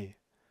for many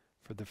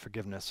for the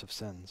forgiveness of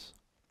sins."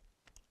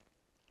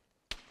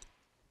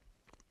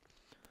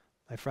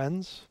 My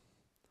friends,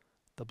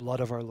 the blood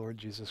of our Lord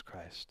Jesus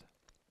Christ.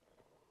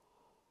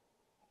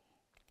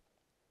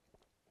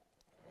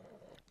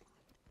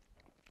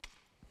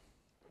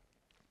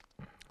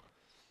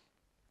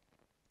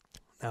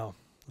 Now,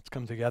 let's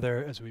come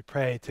together as we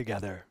pray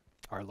together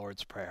our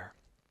Lord's Prayer.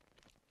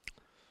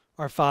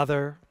 Our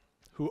Father,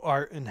 who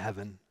art in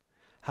heaven,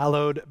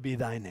 hallowed be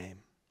thy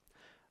name.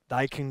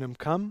 Thy kingdom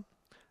come,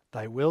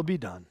 thy will be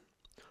done,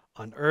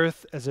 on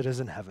earth as it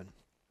is in heaven.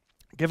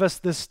 Give us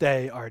this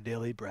day our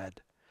daily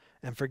bread,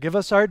 And forgive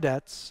us our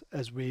debts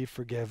as we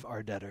forgive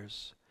our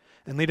debtors.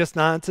 And lead us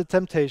not into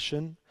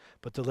temptation,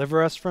 but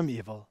deliver us from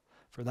evil.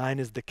 For thine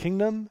is the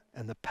kingdom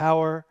and the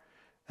power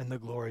and the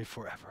glory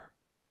forever.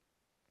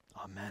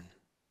 Amen.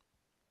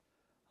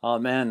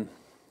 Amen.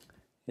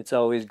 It's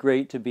always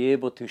great to be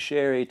able to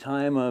share a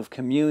time of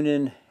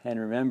communion and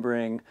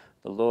remembering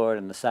the Lord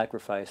and the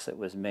sacrifice that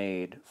was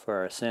made for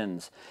our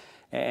sins.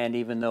 And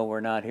even though we're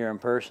not here in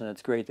person,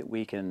 it's great that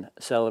we can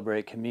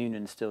celebrate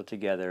communion still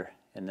together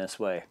in this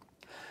way.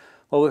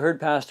 Well, we heard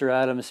Pastor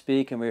Adam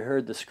speak, and we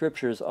heard the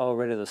scriptures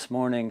already this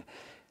morning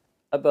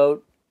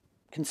about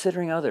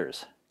considering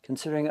others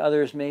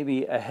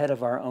maybe ahead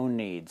of our own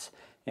needs.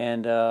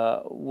 And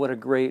what a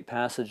great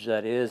passage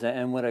that is,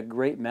 and what a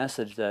great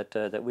message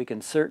that we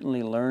can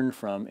certainly learn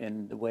from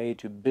in the way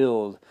to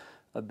build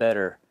a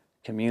better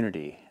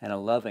community and a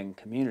loving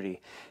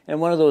community. And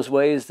one of those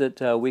ways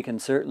that we can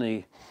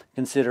certainly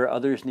consider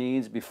others'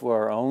 needs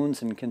before our own,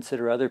 and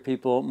consider other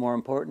people more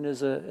important,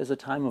 is a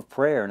time of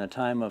prayer and a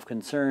time of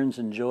concerns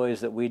and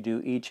joys that we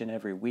do each and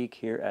every week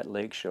here at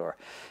Lakeshore.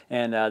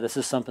 And this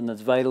is something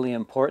that's vitally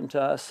important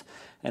to us.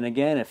 And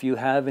again, if you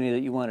have any that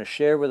you want to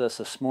share with us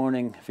this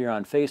morning, if you're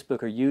on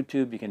Facebook or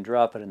YouTube, you can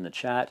drop it in the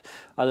chat.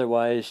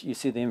 Otherwise, you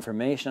see the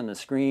information on the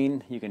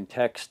screen. You can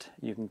text,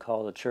 you can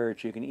call the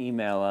church, you can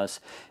email us,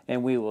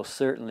 and we will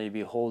certainly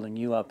be holding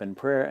you up in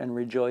prayer and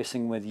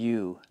rejoicing with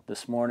you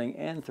this morning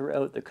and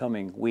throughout the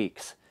coming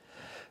weeks.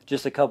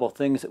 Just a couple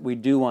things that we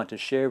do want to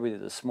share with you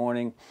this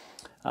morning.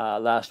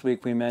 Last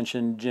week we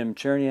mentioned Jim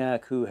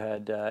Cherniak, who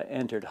had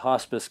entered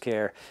hospice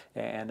care,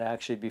 and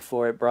actually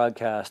before it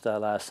broadcast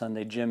last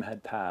Sunday, Jim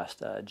had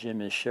passed. Jim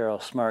is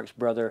Cheryl Smark's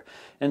brother,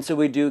 and so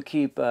we do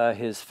keep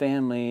his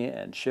family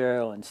and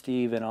Cheryl and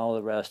Steve and all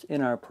the rest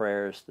in our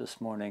prayers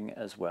this morning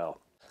as well.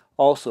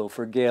 Also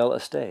for Gail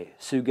Estee,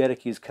 Sue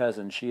Gedicke's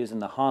cousin, she is in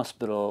the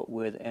hospital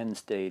with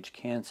end-stage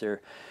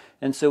cancer.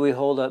 And so we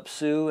hold up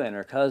Sue and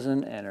her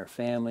cousin and her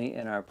family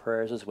in our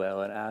prayers as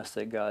well, and ask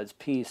that God's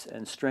peace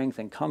and strength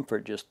and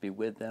comfort just be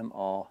with them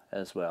all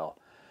as well.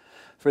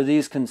 For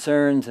these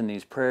concerns and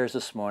these prayers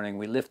this morning,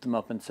 we lift them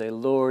up and say,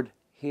 Lord,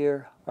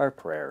 hear our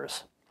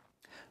prayers.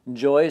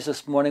 Joys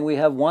this morning, we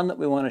have one that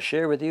we want to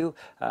share with you.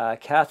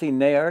 Kathy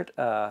Nayart,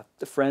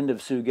 the friend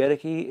of Sue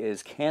Gedicke,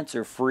 is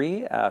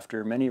cancer-free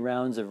after many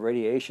rounds of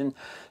radiation.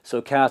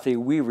 So Kathy,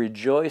 we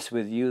rejoice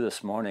with you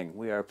this morning.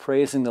 We are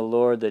praising the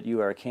Lord that you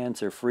are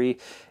cancer-free,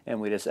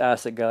 and we just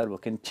ask that God will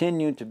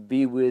continue to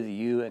be with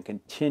you and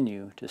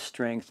continue to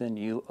strengthen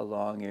you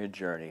along your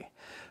journey.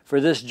 For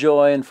this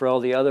joy and for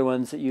all the other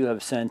ones that you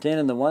have sent in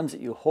and the ones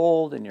that you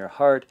hold in your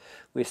heart,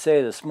 we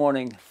say this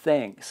morning,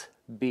 thanks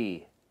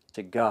be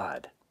to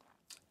God.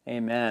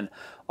 Amen.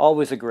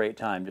 Always a great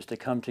time just to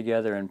come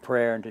together in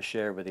prayer and to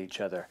share with each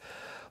other.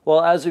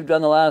 Well, as we've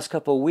done the last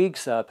couple of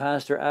weeks,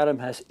 Pastor Adam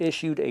has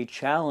issued a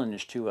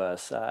challenge to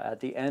us at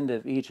the end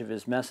of each of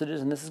his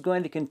messages, and this is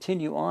going to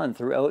continue on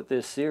throughout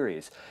this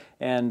series.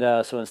 And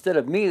so instead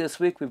of me this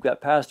week, we've got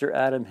Pastor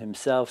Adam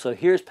himself. So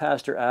here's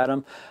Pastor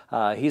Adam.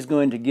 He's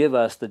going to give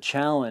us the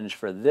challenge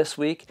for this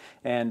week.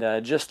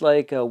 And just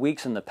like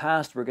weeks in the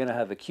past, we're going to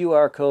have a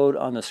QR code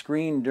on the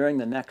screen during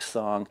the next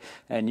song.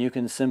 And you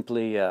can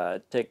simply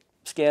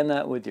scan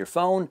that with your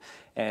phone,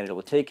 and it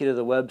will take you to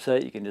the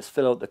website. You can just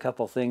fill out the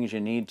couple things you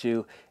need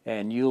to,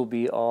 and you'll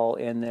be all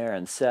in there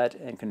and set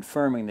and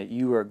confirming that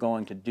you are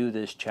going to do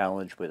this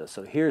challenge with us.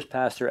 So here's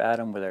Pastor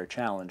Adam with our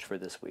challenge for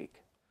this week.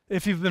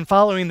 If you've been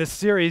following this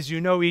series, you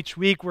know each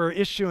week we're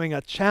issuing a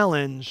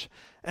challenge,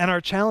 and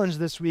our challenge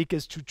this week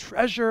is to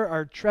treasure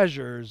our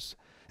treasures.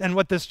 And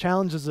what this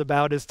challenge is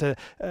about is to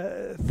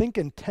think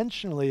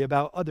intentionally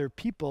about other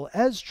people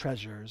as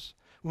treasures.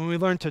 When we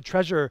learn to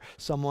treasure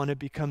someone, it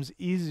becomes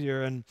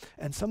easier and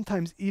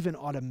sometimes even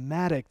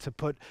automatic to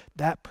put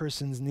that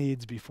person's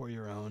needs before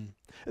your own.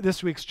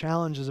 This week's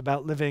challenge is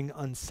about living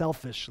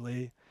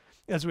unselfishly.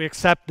 As we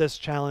accept this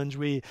challenge,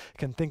 we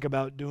can think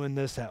about doing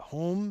this at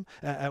home,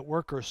 at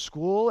work or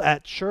school,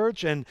 at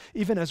church, and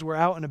even as we're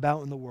out and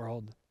about in the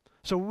world.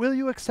 So will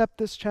you accept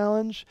this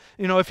challenge?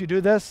 You know, if you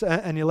do this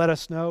and you let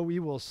us know, we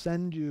will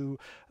send you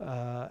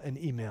an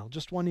email,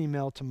 just one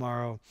email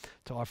tomorrow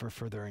to offer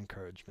further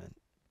encouragement.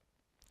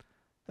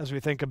 As we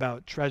think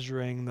about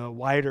treasuring the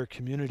wider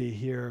community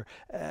here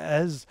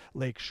as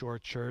Lakeshore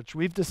Church,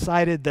 we've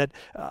decided that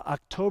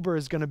October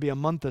is going to be a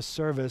month of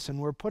service, and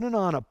we're putting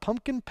on a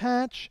pumpkin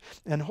patch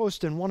and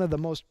hosting one of the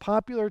most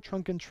popular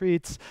trunk and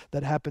treats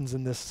that happens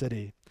in this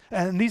city.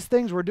 And these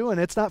things we're doing,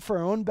 it's not for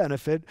our own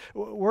benefit.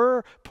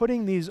 We're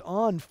putting these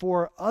on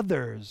for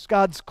others.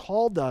 God's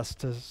called us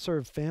to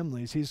serve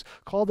families. He's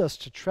called us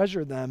to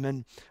treasure them,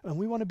 and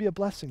we want to be a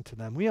blessing to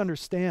them. We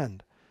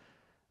understand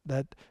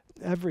that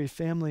every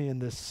family in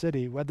this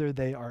city, whether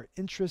they are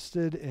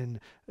interested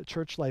in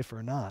church life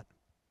or not,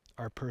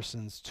 are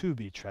persons to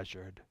be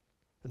treasured.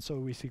 And so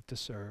we seek to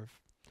serve.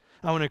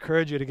 I want to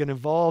encourage you to get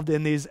involved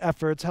in these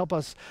efforts. Help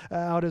us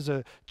out as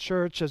a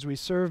church as we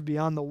serve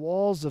beyond the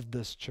walls of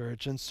this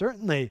church. And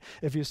certainly,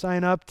 if you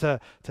sign up to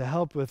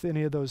help with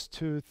any of those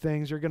two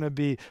things, you're going to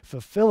be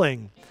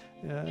fulfilling,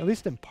 at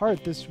least in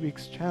part, this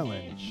week's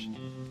challenge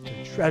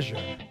to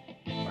treasure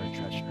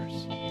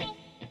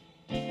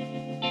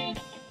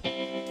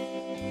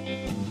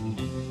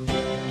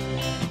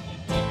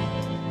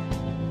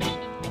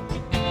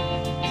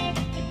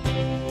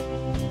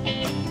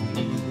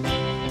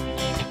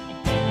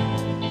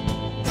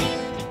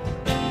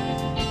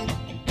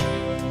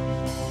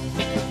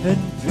And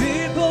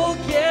people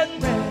get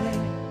ready,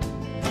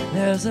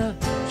 there's a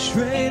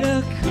train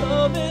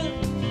a-coming.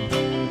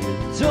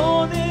 You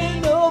don't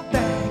need no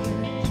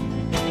baggage,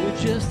 you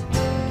just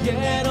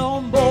get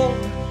on board.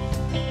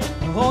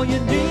 All you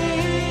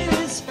need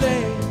is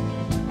faith.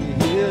 You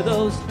hear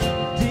those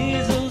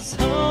diesels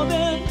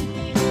humming.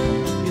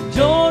 You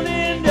don't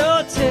need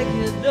no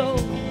ticket, no.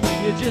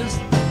 You just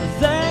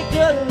thank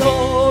the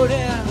Lord.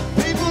 Yeah.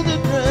 People get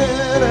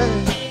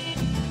ready.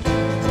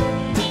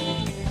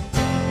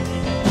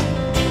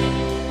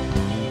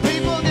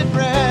 People get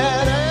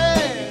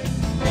ready.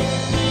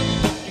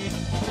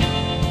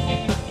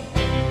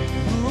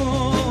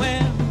 Ooh,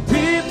 and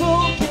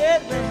people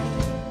get ready.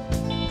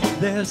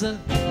 There's a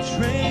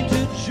train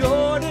to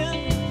Jordan.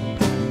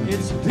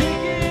 It's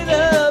picking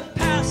up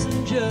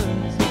passengers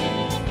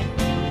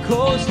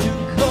coast to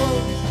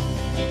coast.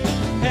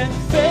 And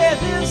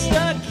faith is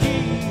the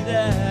key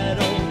that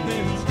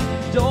opens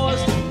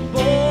doors to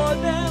board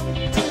them.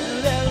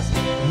 There's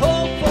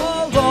hope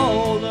for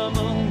all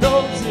among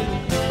those who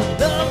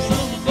love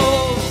the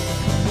most.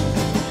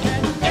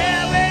 And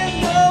there ain't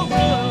no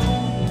room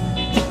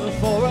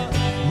for a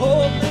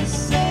hopeless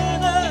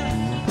sinner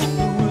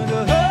with a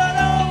hurt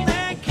on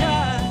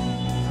mankind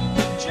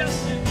just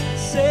to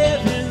save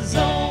his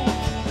own.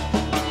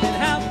 And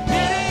how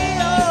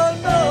many are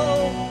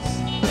those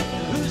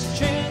whose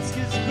chance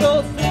gets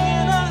grow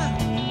thinner,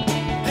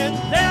 and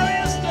there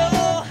is no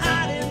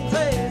hiding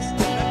place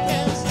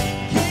against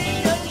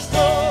kingdom's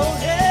throne.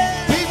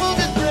 Yeah. People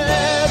get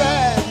ready.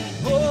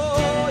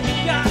 Oh, you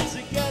got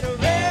to get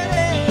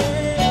ready.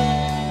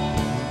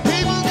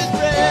 People get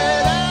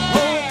ready.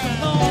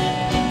 Oh,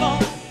 come on,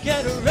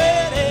 get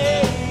ready.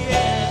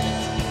 Yeah.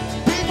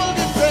 People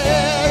get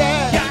ready.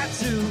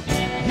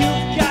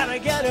 You've got to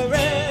get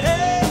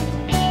ready.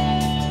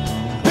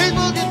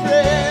 People get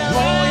ready.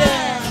 Oh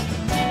yeah,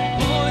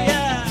 oh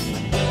yeah.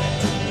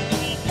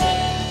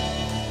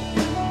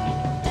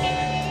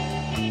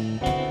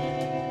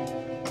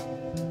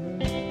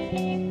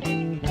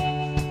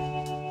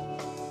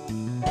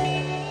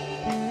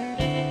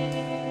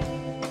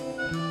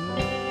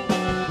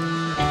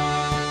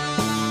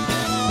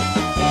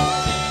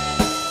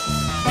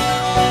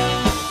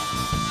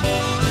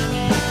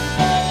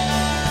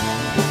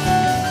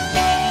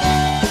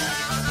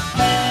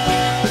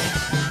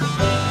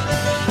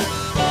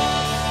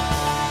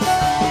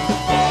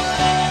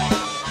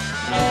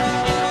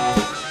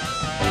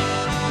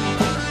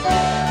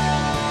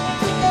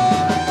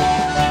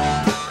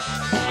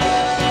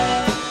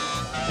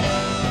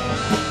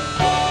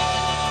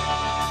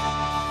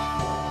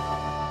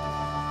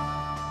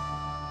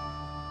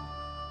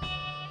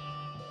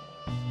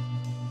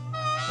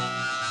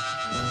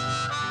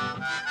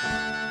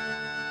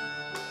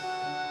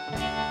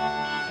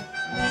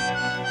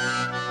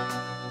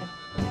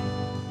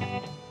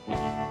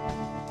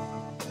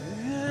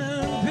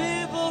 And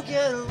people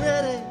get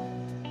ready.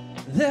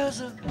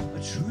 There's a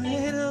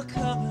train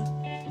a-coming.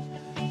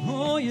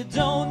 Oh, you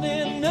don't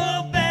need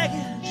no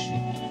baggage.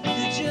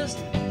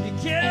 You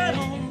get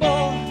on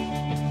board.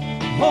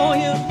 All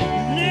you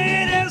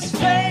need is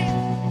faith.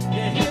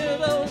 You hear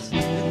those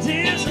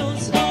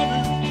diesels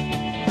humming.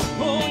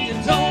 Oh, you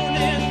don't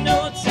need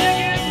no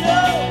ticket,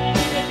 no.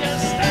 You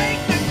just thank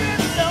the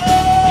good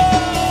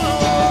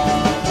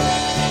Lord.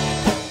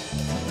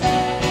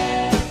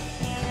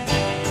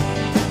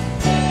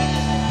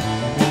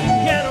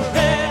 Get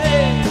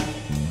ready.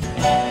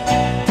 Oh,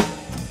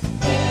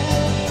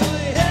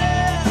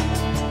 yeah.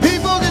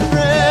 People get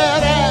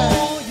ready.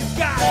 Oh, you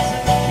got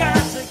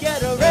to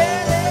get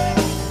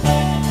ready.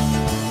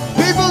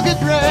 People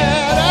get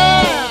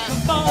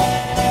ready.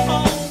 Come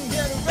on,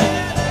 get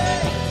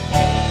ready.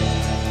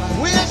 I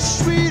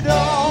wish we'd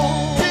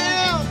all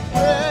been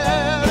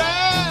ready.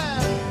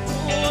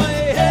 Oh,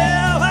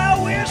 yeah, I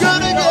wish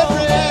Gonna we'd get all-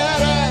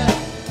 ready.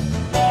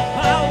 I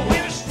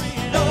wish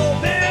we'd all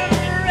been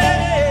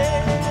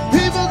ready.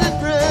 People get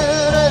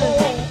ready.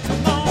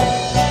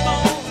 Come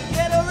on,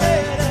 get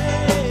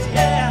ready.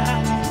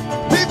 Yeah.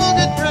 People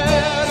get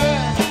ready.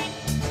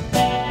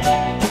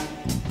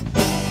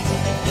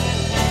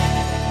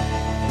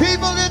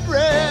 People get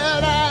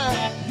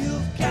ready.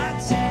 You've got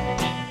to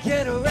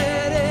get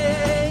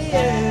ready.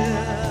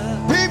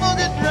 Yeah. People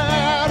get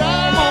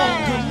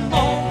ready. Come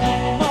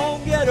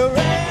on, get ready.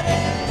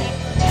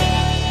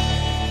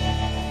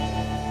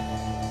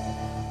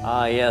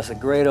 Ah, yes, a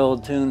great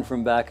old tune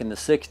from back in the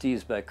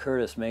 60s by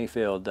Curtis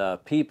Mayfield.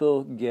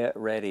 People get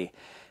ready.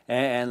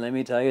 And let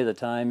me tell you, the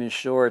time is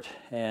short,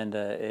 and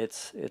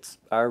it's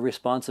our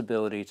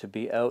responsibility to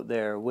be out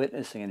there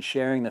witnessing and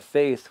sharing the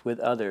faith with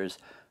others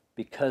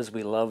because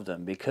we love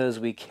them, because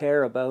we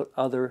care about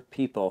other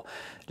people.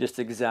 Just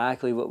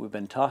exactly what we've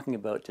been talking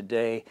about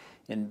today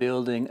in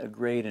building a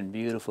great and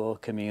beautiful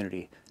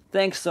community.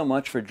 Thanks so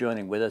much for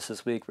joining with us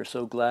this week. We're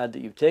so glad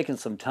that you've taken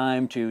some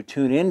time to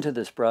tune into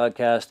this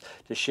broadcast,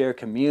 to share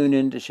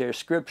communion, to share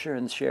scripture,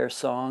 and share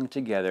song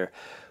together.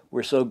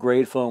 We're so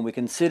grateful, and we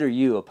consider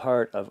you a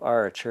part of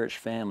our church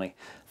family.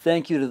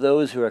 Thank you to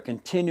those who are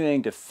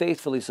continuing to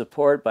faithfully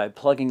support by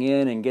plugging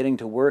in and getting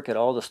to work at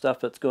all the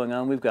stuff that's going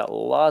on. We've got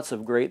lots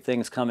of great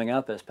things coming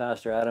up, as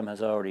Pastor Adam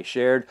has already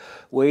shared.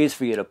 Ways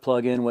for you to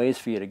plug in, ways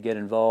for you to get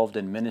involved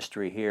in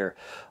ministry here.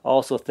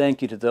 Also,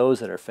 thank you to those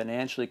that are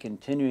financially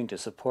continuing to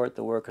support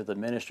the work of the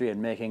ministry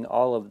and making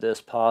all of this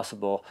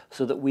possible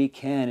so that we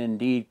can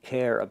indeed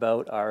care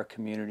about our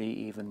community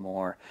even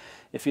more.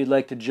 If you'd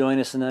like to join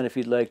us in that, if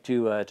you'd like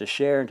to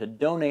share and to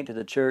donate to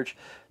the church,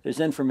 there's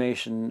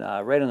information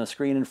right on the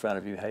screen in front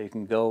of you how you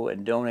can go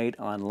and donate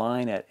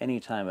online at any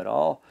time at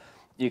all.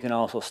 You can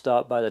also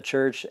stop by the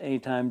church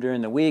anytime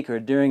during the week or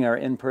during our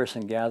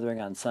in-person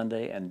gathering on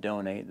Sunday and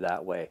donate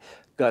that way.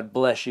 God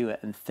bless you,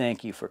 and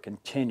thank you for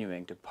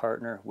continuing to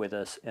partner with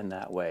us in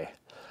that way.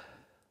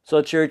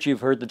 So, church,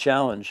 you've heard the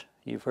challenge.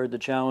 You've heard the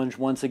challenge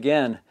once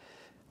again.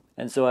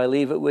 And so I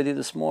leave it with you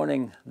this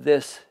morning.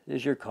 This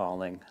is your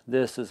calling.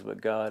 This is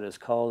what God has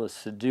called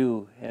us to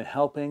do in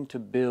helping to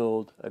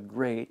build a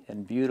great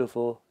and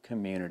beautiful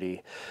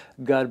community.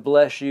 God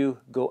bless you.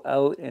 Go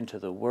out into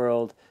the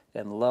world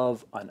and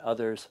love on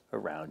others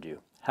around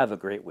you. Have a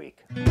great week.